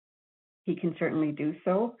June, he can certainly do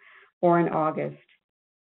so, or in August.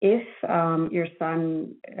 If your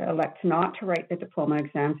son elects not to write the diploma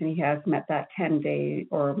exams and he has met that 10-day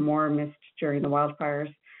or more missed during the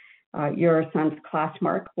wildfires, your son's class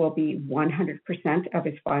mark will be 100% of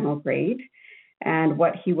his final grade. And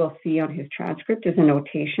what he will see on his transcript is a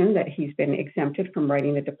notation that he's been exempted from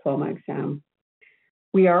writing the diploma exam.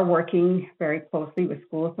 We are working very closely with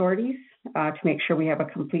school authorities to make sure we have a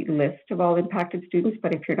complete list of all impacted students,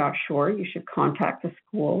 but if you're not sure, you should contact the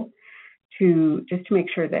school to make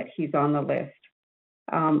sure that he's on the list.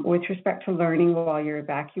 With respect to learning while you're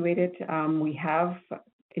evacuated, we have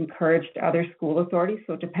encouraged other school authorities,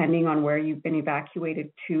 so depending on where you've been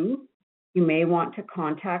evacuated to, you may want to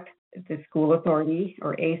contact the school authority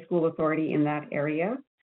or a school authority in that area.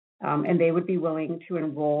 And they would be willing to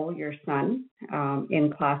enroll your son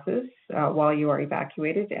in classes while you are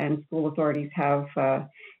evacuated, and school authorities have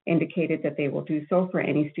indicated that they will do so for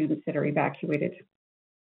any students that are evacuated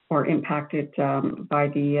or impacted by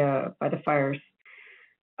the fires.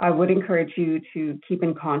 I would encourage you to keep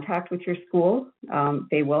in contact with your school.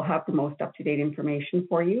 They will have the most up-to-date information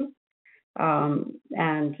for you. I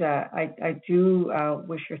do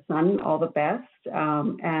wish your son all the best,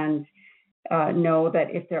 and know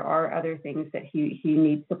that if there are other things that he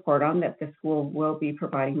needs support on, that the school will be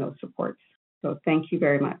providing those supports. So thank you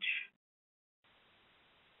very much.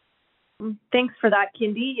 Thanks for that,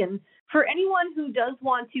 Kindy. And For anyone who does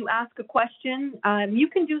want to ask a question, you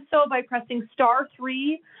can do so by pressing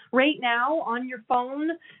 *3 right now on your phone,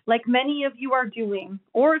 like many of you are doing,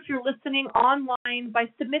 or if you're listening online, by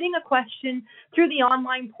submitting a question through the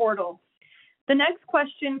online portal. The next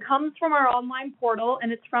question comes from our online portal,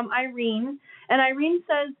 and it's from Irene. And Irene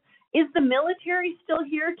says, is the military still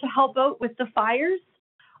here to help out with the fires?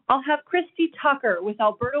 I'll have Christy Tucker with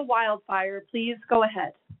Alberta Wildfire. Please go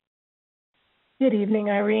ahead. Good evening,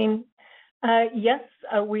 Irene. Yes,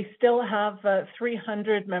 we still have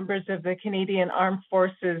 300 members of the Canadian Armed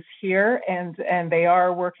Forces here, and they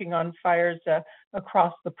are working on fires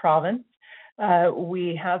across the province.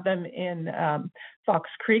 We have them in Fox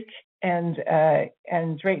Creek and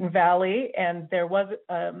Drayton Valley, and there was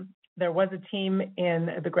a team in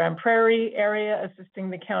the Grand Prairie area assisting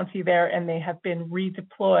the county there, and they have been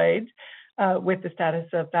redeployed with the status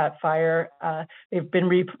of that fire. They've been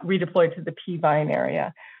redeployed to the Peavine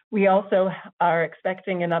area. We also are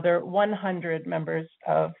expecting another 100 members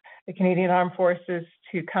of the Canadian Armed Forces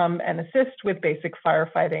to come and assist with basic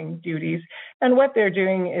firefighting duties. And what they're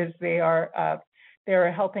doing is they're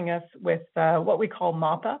helping us with what we call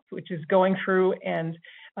mop-up, which is going through and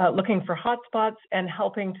looking for hotspots and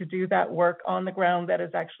helping to do that work on the ground that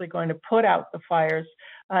is actually going to put out the fires,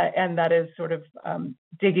 and that is sort of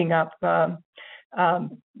digging up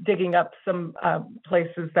some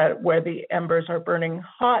places where the embers are burning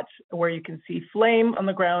hot, where you can see flame on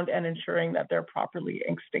the ground, and ensuring that they're properly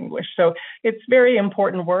extinguished. So it's very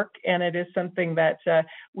important work, and it is something that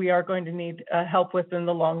we are going to need help with in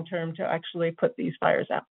the long term to actually put these fires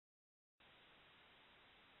out.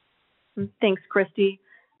 Thanks, Christy.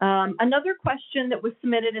 Another question that was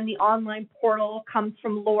submitted in the online portal comes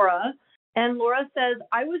from Laura, and Laura says,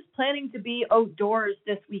 I was planning to be outdoors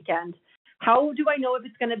this weekend. How do I know if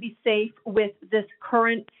it's going to be safe with this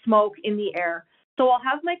current smoke in the air? So I'll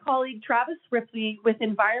have my colleague Travis Ripley with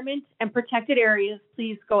Environment and Protected Areas.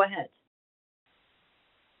 Please go ahead.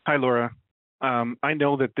 Hi, Laura. I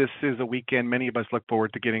know that this is a weekend many of us look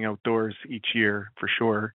forward to getting outdoors each year, for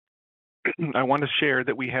sure. I want to share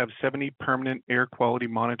that we have 70 permanent air quality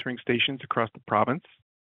monitoring stations across the province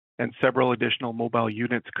and several additional mobile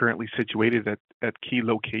units currently situated at key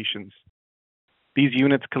locations. These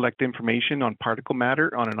units collect information on particle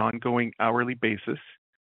matter on an ongoing hourly basis,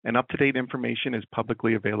 and up-to-date information is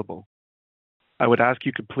publicly available. I would ask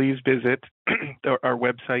you to please visit our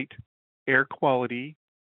website,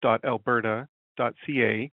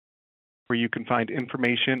 airquality.alberta.ca, where you can find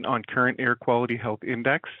information on current air quality health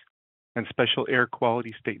index and special air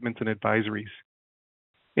quality statements and advisories.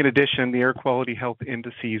 In addition, the air quality health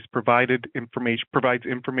indices provides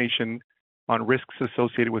information on risks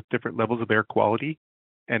associated with different levels of air quality,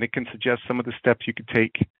 and it can suggest some of the steps you could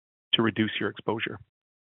take to reduce your exposure.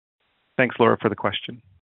 Thanks, Laura, for the question.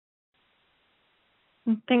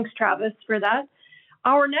 Thanks, Travis, for that.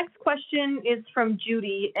 Our next question is from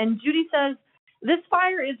Judy, and Judy says, this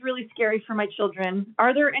fire is really scary for my children.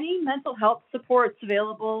 Are there any mental health supports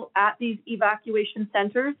available at these evacuation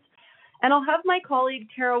centers? And I'll have my colleague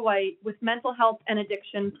Tara White with Mental Health and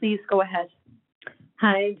Addiction. Please go ahead.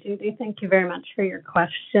 Hi, Judy. Thank you very much for your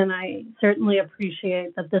question. I certainly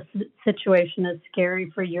appreciate that this situation is scary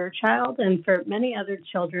for your child and for many other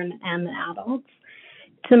children and adults.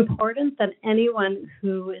 It's important that anyone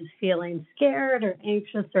who is feeling scared or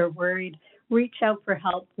anxious or worried reach out for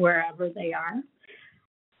help wherever they are.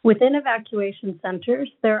 Within evacuation centers,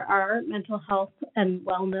 there are mental health and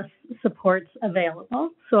wellness supports available.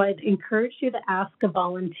 So I'd encourage you to ask a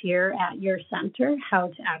volunteer at your center how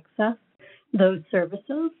to access those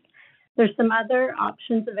services. There's some other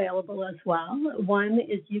options available as well. One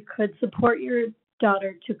is you could support your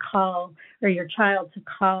daughter to call, or your child to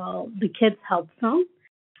call, the Kids Help Phone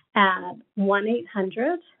at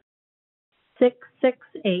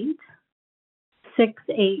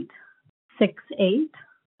 1-800-668-6868.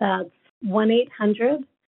 That's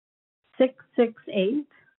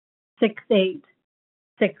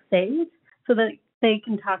 1-800-668-6868, so that they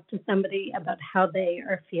can talk to somebody about how they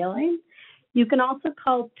are feeling. You can also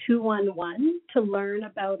call 211 to learn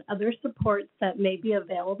about other supports that may be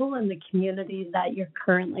available in the community that you're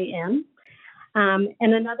currently in. And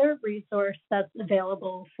another resource that's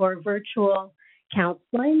available for virtual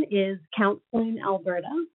counseling is Counseling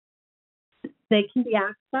Alberta. They can be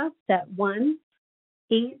accessed at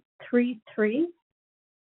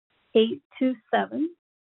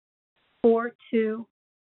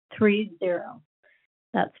 1-833-827-4230.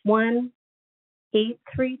 That's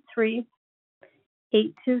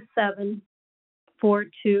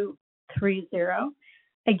 1-833-827-4230.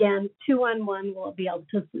 Again, 211 will be able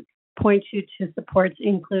to point you to supports,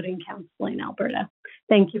 including Counseling Alberta.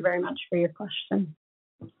 Thank you very much for your question.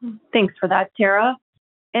 Thanks for that, Tara.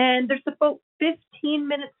 And there's about 15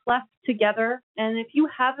 minutes left together. And if you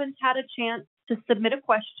haven't had a chance to submit a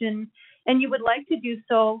question and you would like to do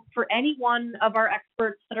so for any one of our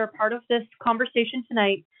experts that are part of this conversation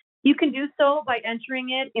tonight, you can do so by entering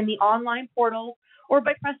it in the online portal or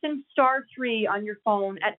by pressing *3 on your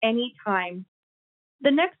phone at any time.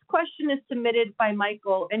 The next question is submitted by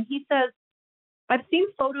Michael, and he says, I've seen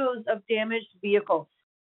photos of damaged vehicles.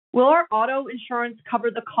 Will our auto insurance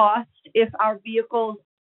cover the cost if our vehicles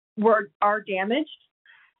are damaged?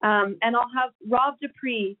 And I'll have Rob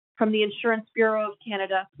Dupree from the Insurance Bureau of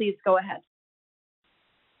Canada. Please go ahead.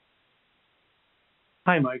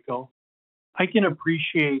 Hi, Michael. I can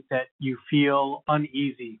appreciate that you feel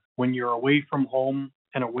uneasy when you're away from home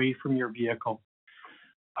and away from your vehicle.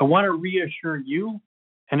 I want to reassure you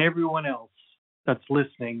and everyone else that's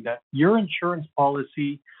listening that your insurance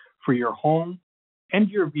policy for your home and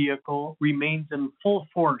your vehicle remains in full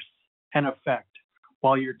force and effect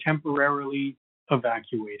while you're temporarily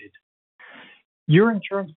evacuated. Your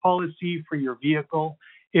insurance policy for your vehicle,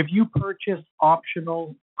 if you purchase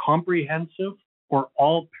optional, comprehensive, or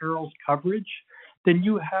all perils coverage, then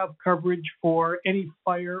you have coverage for any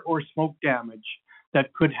fire or smoke damage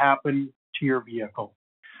that could happen to your vehicle.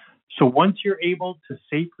 So once you're able to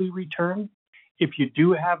safely return, if you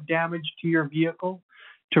do have damage to your vehicle,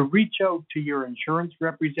 to reach out to your insurance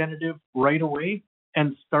representative right away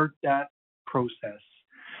and start that process.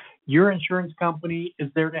 Your insurance company is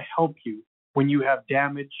there to help you when you have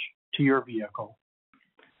damage to your vehicle.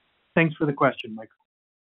 Thanks for the question, Michael.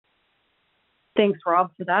 Thanks,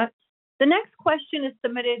 Rob, for that. The next question is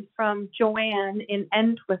submitted from Joanne in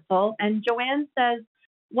Entwistle, and Joanne says,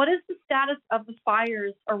 what is the status of the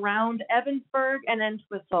fires around Evansburg and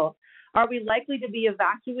Entwistle? Are we likely to be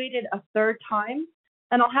evacuated a third time?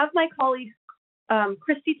 And I'll have my colleague,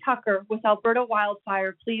 Christy Tucker with Alberta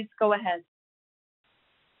Wildfire, please go ahead.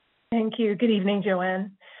 Thank you. Good evening,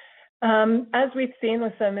 Joanne. As we've seen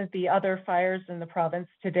with some of the other fires in the province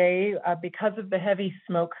today, because of the heavy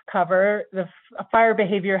smoke cover, the fire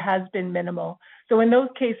behavior has been minimal. So in those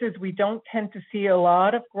cases, we don't tend to see a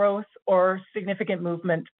lot of growth or significant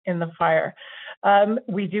movement in the fire.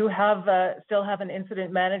 We do have still have an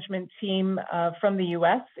incident management team from the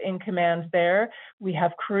U.S. in command there. We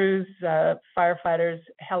have crews, firefighters,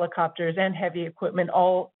 helicopters, and heavy equipment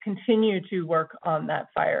all continue to work on that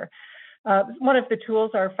fire. One of the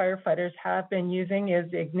tools our firefighters have been using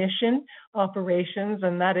is ignition operations,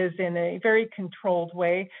 and that is in a very controlled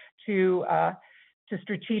way to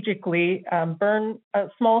strategically burn a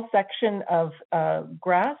small section of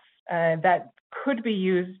grass that could be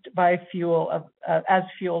used by as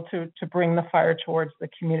fuel to bring the fire towards the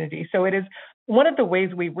community. So it is one of the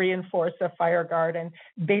ways we reinforce a fire guard, and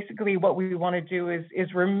basically what we want to do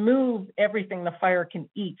is remove everything the fire can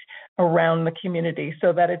eat around the community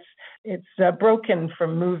so that it's broken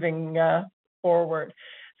from moving forward.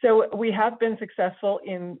 So we have been successful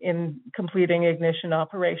in completing ignition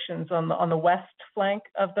operations on the west flank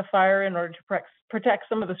of the fire in order to protect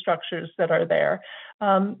some of the structures that are there.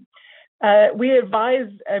 We advise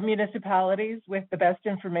municipalities with the best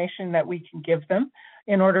information that we can give them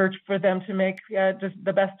in order for them to make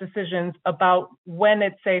the best decisions about when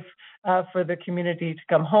it's safe for the community to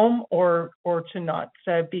come home or to not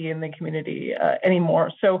be in the community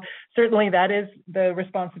anymore. So certainly that is the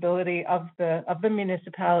responsibility of the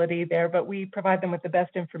municipality there, but we provide them with the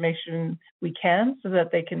best information we can so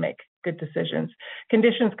that they can make good decisions.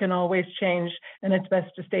 Conditions can always change, and it's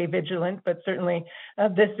best to stay vigilant, but certainly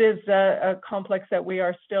this is a complex that we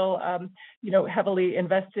are still heavily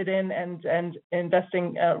invested in and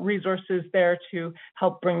investing resources there to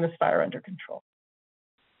help bring this fire under control.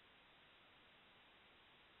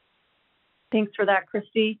 Thanks for that,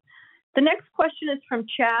 Christy. The next question is from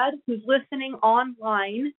Chad, who's listening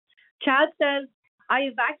online. Chad says, I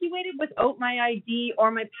evacuated without my ID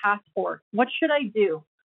or my passport. What should I do?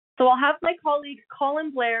 So I'll have my colleague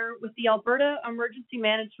Colin Blair with the Alberta Emergency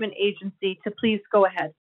Management Agency to please go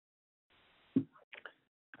ahead.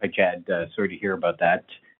 Hi, Chad. Sorry to hear about that.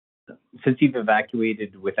 Since you've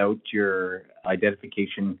evacuated without your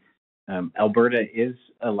identification, Alberta is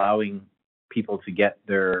allowing people to get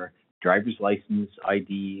their driver's license,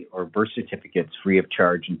 ID, or birth certificates free of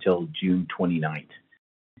charge until June 29th.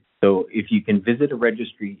 So if you can visit a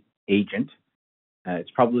registry agent, it's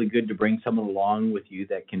probably good to bring someone along with you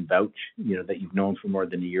that can vouch, that you've known for more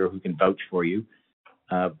than a year, who can vouch for you.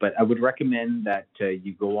 But I would recommend that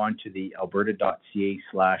you go on to the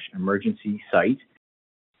alberta.ca/emergency site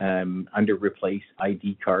under replace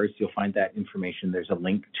ID cards. You'll find that information. There's a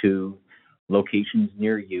link to locations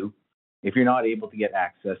near you If you're not able to get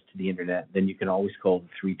access to the internet, then you can always call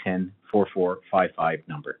the 310-4455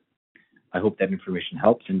 number. I hope that information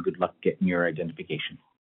helps, and good luck getting your identification.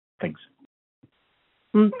 Thanks.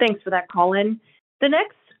 Thanks for that, Colin. The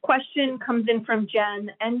next question comes in from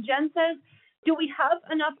Jen, and Jen says, do we have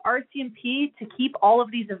enough RCMP to keep all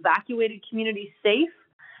of these evacuated communities safe?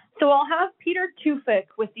 So I'll have Peter Tufik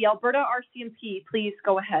with the Alberta RCMP please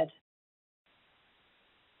go ahead.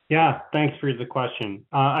 Yeah, thanks for the question.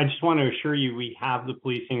 I just want to assure you we have the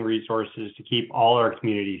policing resources to keep all our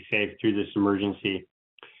communities safe through this emergency.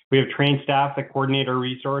 We have trained staff that coordinate our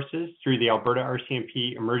resources through the Alberta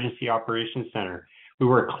RCMP Emergency Operations Center. We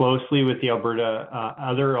work closely with the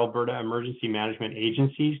other Alberta emergency management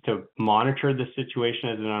agencies to monitor the situation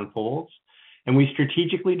as it unfolds. And we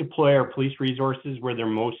strategically deploy our police resources where they're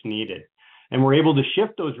most needed. And we're able to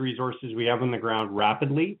shift those resources we have on the ground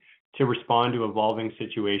rapidly to respond to evolving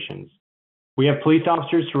situations. We have police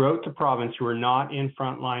officers throughout the province who are not in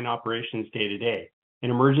frontline operations day to day. In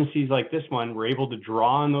emergencies like this one, we're able to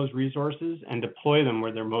draw on those resources and deploy them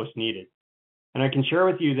where they're most needed. And I can share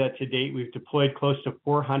with you that to date, we've deployed close to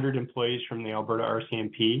 400 employees from the Alberta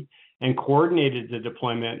RCMP and coordinated the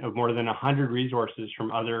deployment of more than 100 resources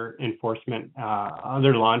from other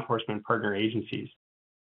law enforcement partner agencies.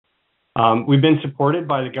 We've been supported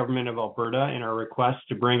by the Government of Alberta in our request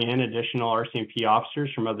to bring in additional RCMP officers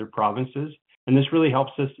from other provinces, and this really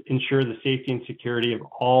helps us ensure the safety and security of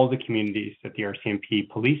all the communities that the RCMP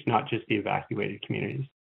police, not just the evacuated communities.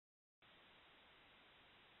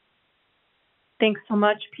 Thanks so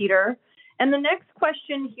much, Peter. And the next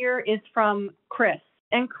question here is from Chris.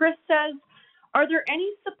 And Chris says, are there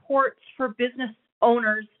any supports for business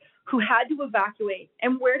owners who had to evacuate?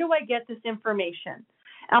 And where do I get this information?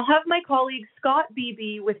 I'll have my colleague Scott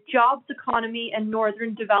Beebe with Jobs, Economy and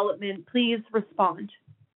Northern Development please respond.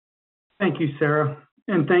 Thank you, Sarah.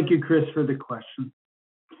 And thank you, Chris, for the question.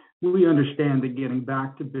 We understand that getting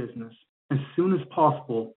back to business as soon as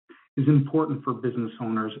possible is important for business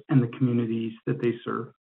owners and the communities that they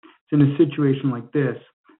serve. It's in a situation like this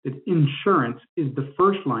that insurance is the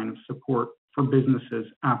first line of support for businesses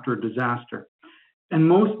after a disaster. And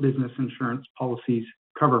most business insurance policies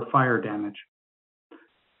cover fire damage.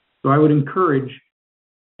 So I would encourage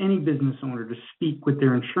any business owner to speak with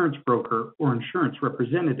their insurance broker or insurance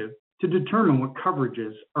representative to determine what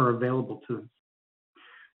coverages are available to them.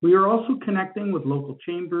 We are also connecting with local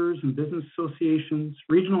chambers and business associations,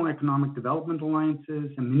 regional economic development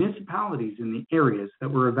alliances, and municipalities in the areas that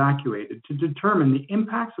were evacuated to determine the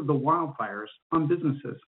impacts of the wildfires on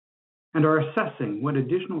businesses, and are assessing what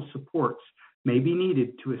additional supports may be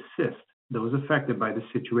needed to assist those affected by the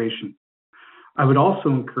situation. I would also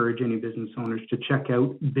encourage any business owners to check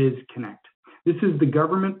out BizConnect. This is the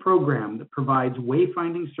government program that provides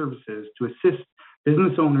wayfinding services to assist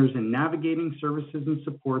business owners in navigating services and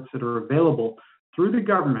supports that are available through the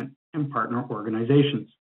government and partner organizations.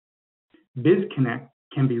 BizConnect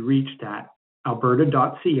can be reached at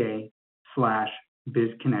alberta.ca/BizConnect,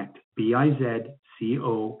 BizConnect.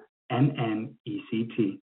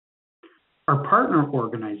 Our partner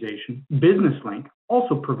organization, BusinessLink,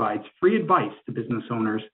 also provides free advice to business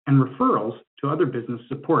owners and referrals to other business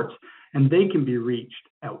supports, and they can be reached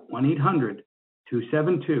at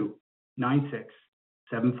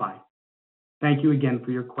 1-800-272-9675. Thank you again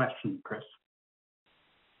for your question, Chris.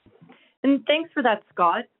 And thanks for that,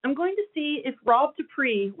 Scott. I'm going to see if Rob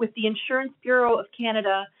Dupree with the Insurance Bureau of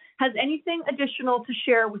Canada has anything additional to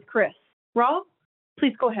share with Chris. Rob,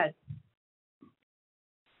 please go ahead.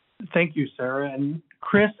 Thank you, Sarah. And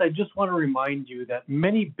Chris, I just want to remind you that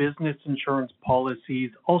many business insurance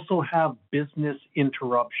policies also have business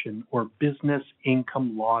interruption or business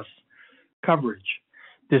income loss coverage.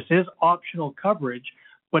 This is optional coverage,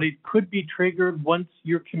 but it could be triggered once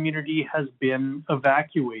your community has been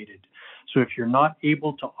evacuated. So if you're not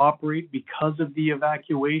able to operate because of the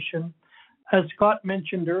evacuation, as Scott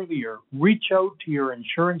mentioned earlier, reach out to your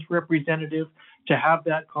insurance representative to have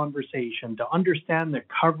that conversation, to understand the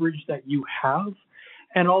coverage that you have,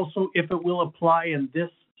 and also if it will apply in this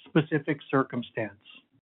specific circumstance.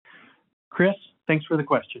 Chris, thanks for the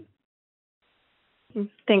question.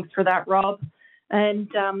 Thanks for that, Rob. And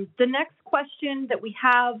the next question that we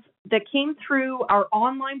have that came through our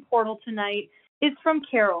online portal tonight is from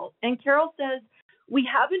Carol. And Carol says, we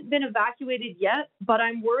haven't been evacuated yet, but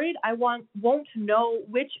I'm worried I won't know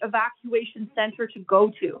which evacuation center to go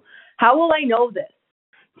to. How will I know this?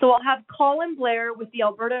 So I'll have Colin Blair with the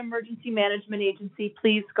Alberta Emergency Management Agency.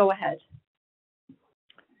 Please go ahead.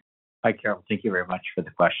 Hi, Carol. Thank you very much for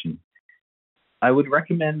the question. I would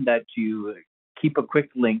recommend that you keep a quick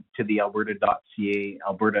link to the alberta.ca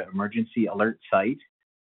Alberta Emergency Alert site.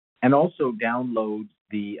 and also download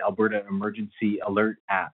the Alberta Emergency Alert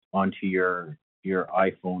app onto your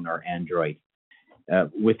iPhone or Android.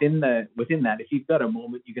 Within that, if you've got a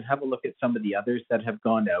moment, you can have a look at some of the others that have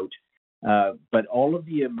gone out. But all of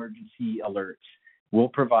the emergency alerts will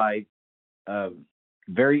provide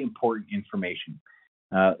very important information.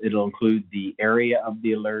 It'll include the area of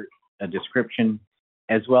the alert, a description,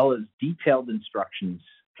 as well as detailed instructions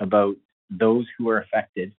about those who are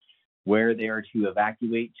affected, where they are to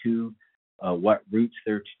evacuate to, what routes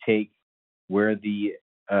they're to take, where the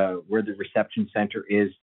reception center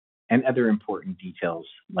is, and other important details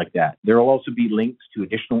like that. There will also be links to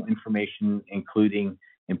additional information, including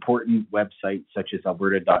important websites such as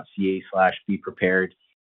alberta.ca/beprepared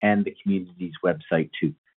and the community's website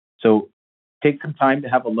too. So take some time to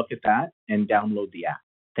have a look at that and download the app.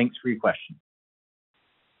 Thanks for your question.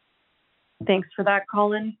 Thanks for that,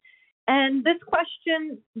 Colin. And this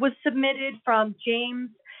question was submitted from James.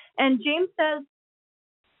 And James says,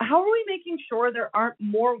 how are we making sure there aren't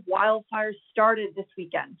more wildfires started this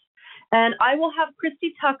weekend? And I will have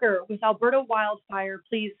Christy Tucker with Alberta Wildfire.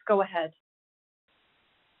 Please go ahead.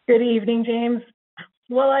 Good evening, James.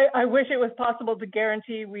 Well, I wish it was possible to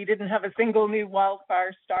guarantee we didn't have a single new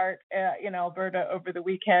wildfire start in Alberta over the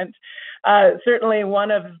weekend. Certainly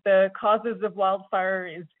one of the causes of wildfire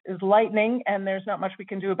is lightning, and there's not much we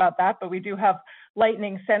can do about that, but we do have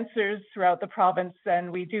lightning sensors throughout the province,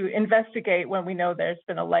 and we do investigate when we know there's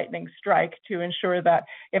been a lightning strike to ensure that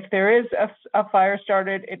if there is a fire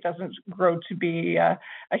started, it doesn't grow to be a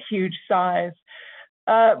huge size.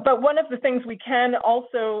 But one of the things we can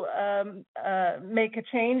also make a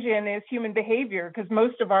change in is human behavior, because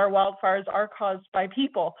most of our wildfires are caused by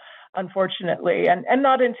people, unfortunately, and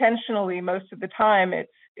not intentionally most of the time.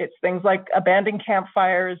 It's things like abandoned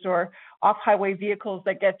campfires or off-highway vehicles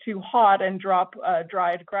that get too hot and drop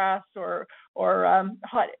dried grass or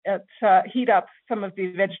heat up some of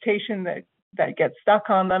the vegetation that gets stuck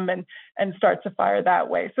on them and starts a fire that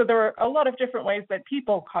way. So there are a lot of different ways that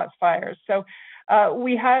people cause fires. So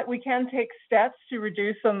we can take steps to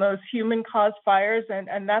reduce on those human-caused fires,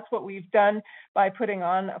 and that's what we've done by putting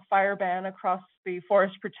on a fire ban across the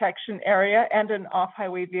forest protection area and an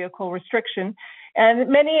off-highway vehicle restriction. And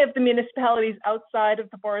many of the municipalities outside of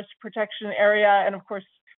the forest protection area, and of course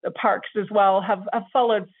the parks as well, have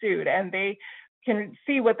followed suit, and they can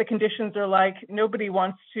see what the conditions are like. Nobody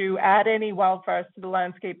wants to add any wildfires to the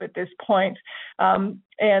landscape at this point. And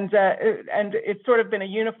it's sort of been a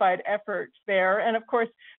unified effort there. And of course,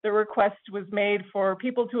 the request was made for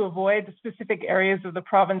people to avoid the specific areas of the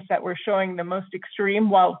province that were showing the most extreme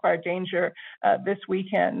wildfire danger this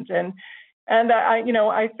weekend. And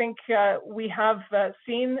I think we have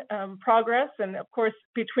seen progress. And of course,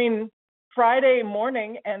 between Friday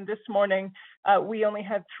morning and this morning, we only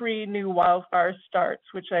had 3 new wildfire starts,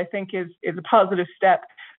 which I think is a positive step,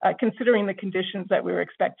 considering the conditions that we were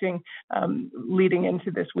expecting leading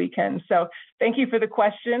into this weekend. So thank you for the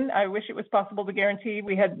question. I wish it was possible to guarantee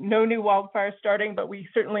we had no new wildfires starting, but we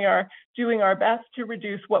certainly are doing our best to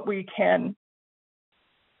reduce what we can.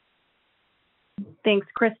 Thanks,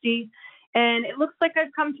 Christy. And it looks like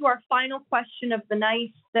I've come to our final question of the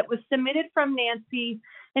night that was submitted from Nancy.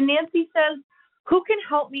 And Nancy says, who can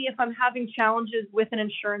help me if I'm having challenges with an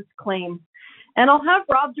insurance claim? And I'll have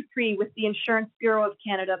Rob Dupree with the Insurance Bureau of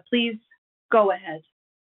Canada. Please go ahead.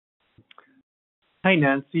 Hi,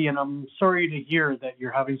 Nancy, and I'm sorry to hear that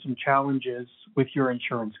you're having some challenges with your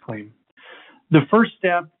insurance claim. The first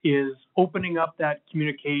step is opening up that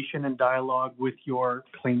communication and dialogue with your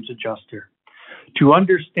claims adjuster to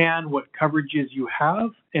understand what coverages you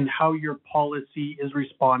have and how your policy is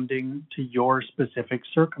responding to your specific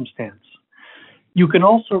circumstance. You can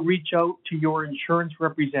also reach out to your insurance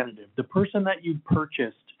representative, the person that you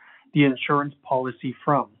purchased the insurance policy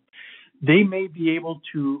from. They may be able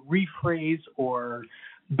to rephrase or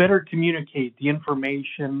better communicate the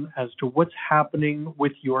information as to what's happening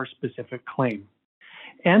with your specific claim.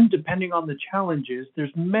 And depending on the challenges,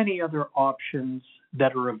 there's many other options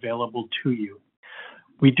that are available to you.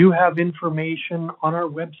 We do have information on our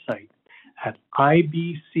website at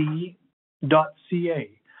ibc.ca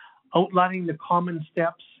outlining the common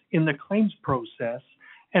steps in the claims process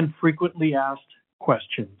and frequently asked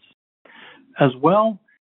questions. As well,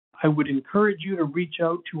 I would encourage you to reach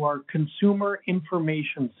out to our Consumer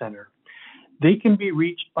Information Center. They can be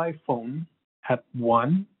reached by phone at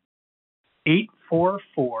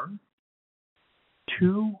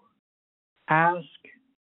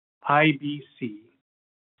 1-844-2-ASK-IBC.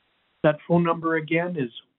 That phone number again is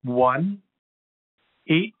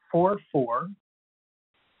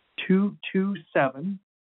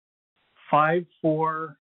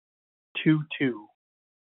 1-844-227-5422.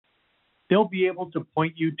 They'll be able to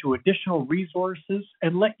point you to additional resources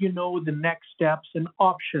and let you know the next steps and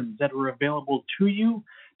options that are available to you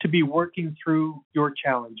to be working through your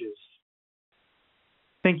challenges.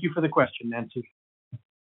 Thank you for the question, Nancy.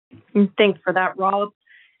 Thanks for that, Rob.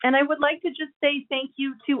 And I would like to just say thank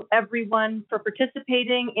you to everyone for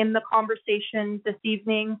participating in the conversation this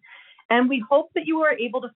evening. And we hope that you were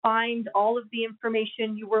able to find all of the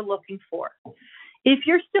information you were looking for. If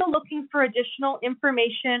you're still looking for additional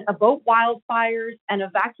information about wildfires and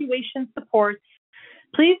evacuation supports,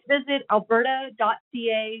 please visit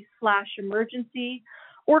alberta.ca/emergency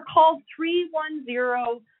or call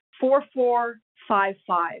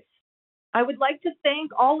 310-4455. I would like to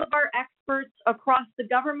thank all of our experts across the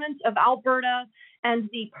government of Alberta and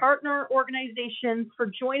the partner organizations for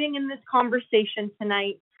joining in this conversation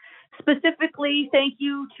tonight. Specifically, thank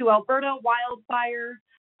you to Alberta Wildfire,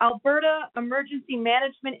 Alberta Emergency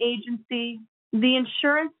Management Agency, the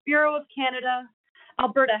Insurance Bureau of Canada,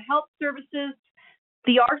 Alberta Health Services,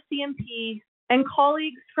 the RCMP, and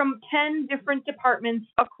colleagues from 10 different departments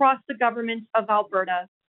across the government of Alberta.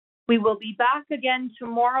 We will be back again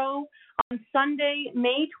tomorrow on Sunday,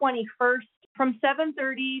 May 21st from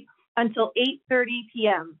 7:30 until 8:30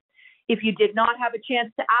 p.m. If you did not have a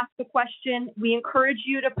chance to ask a question, we encourage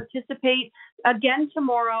you to participate again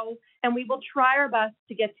tomorrow, and we will try our best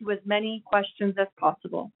to get to as many questions as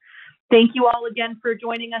possible. Thank you all again for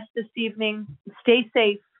joining us this evening. Stay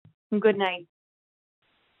safe and good night.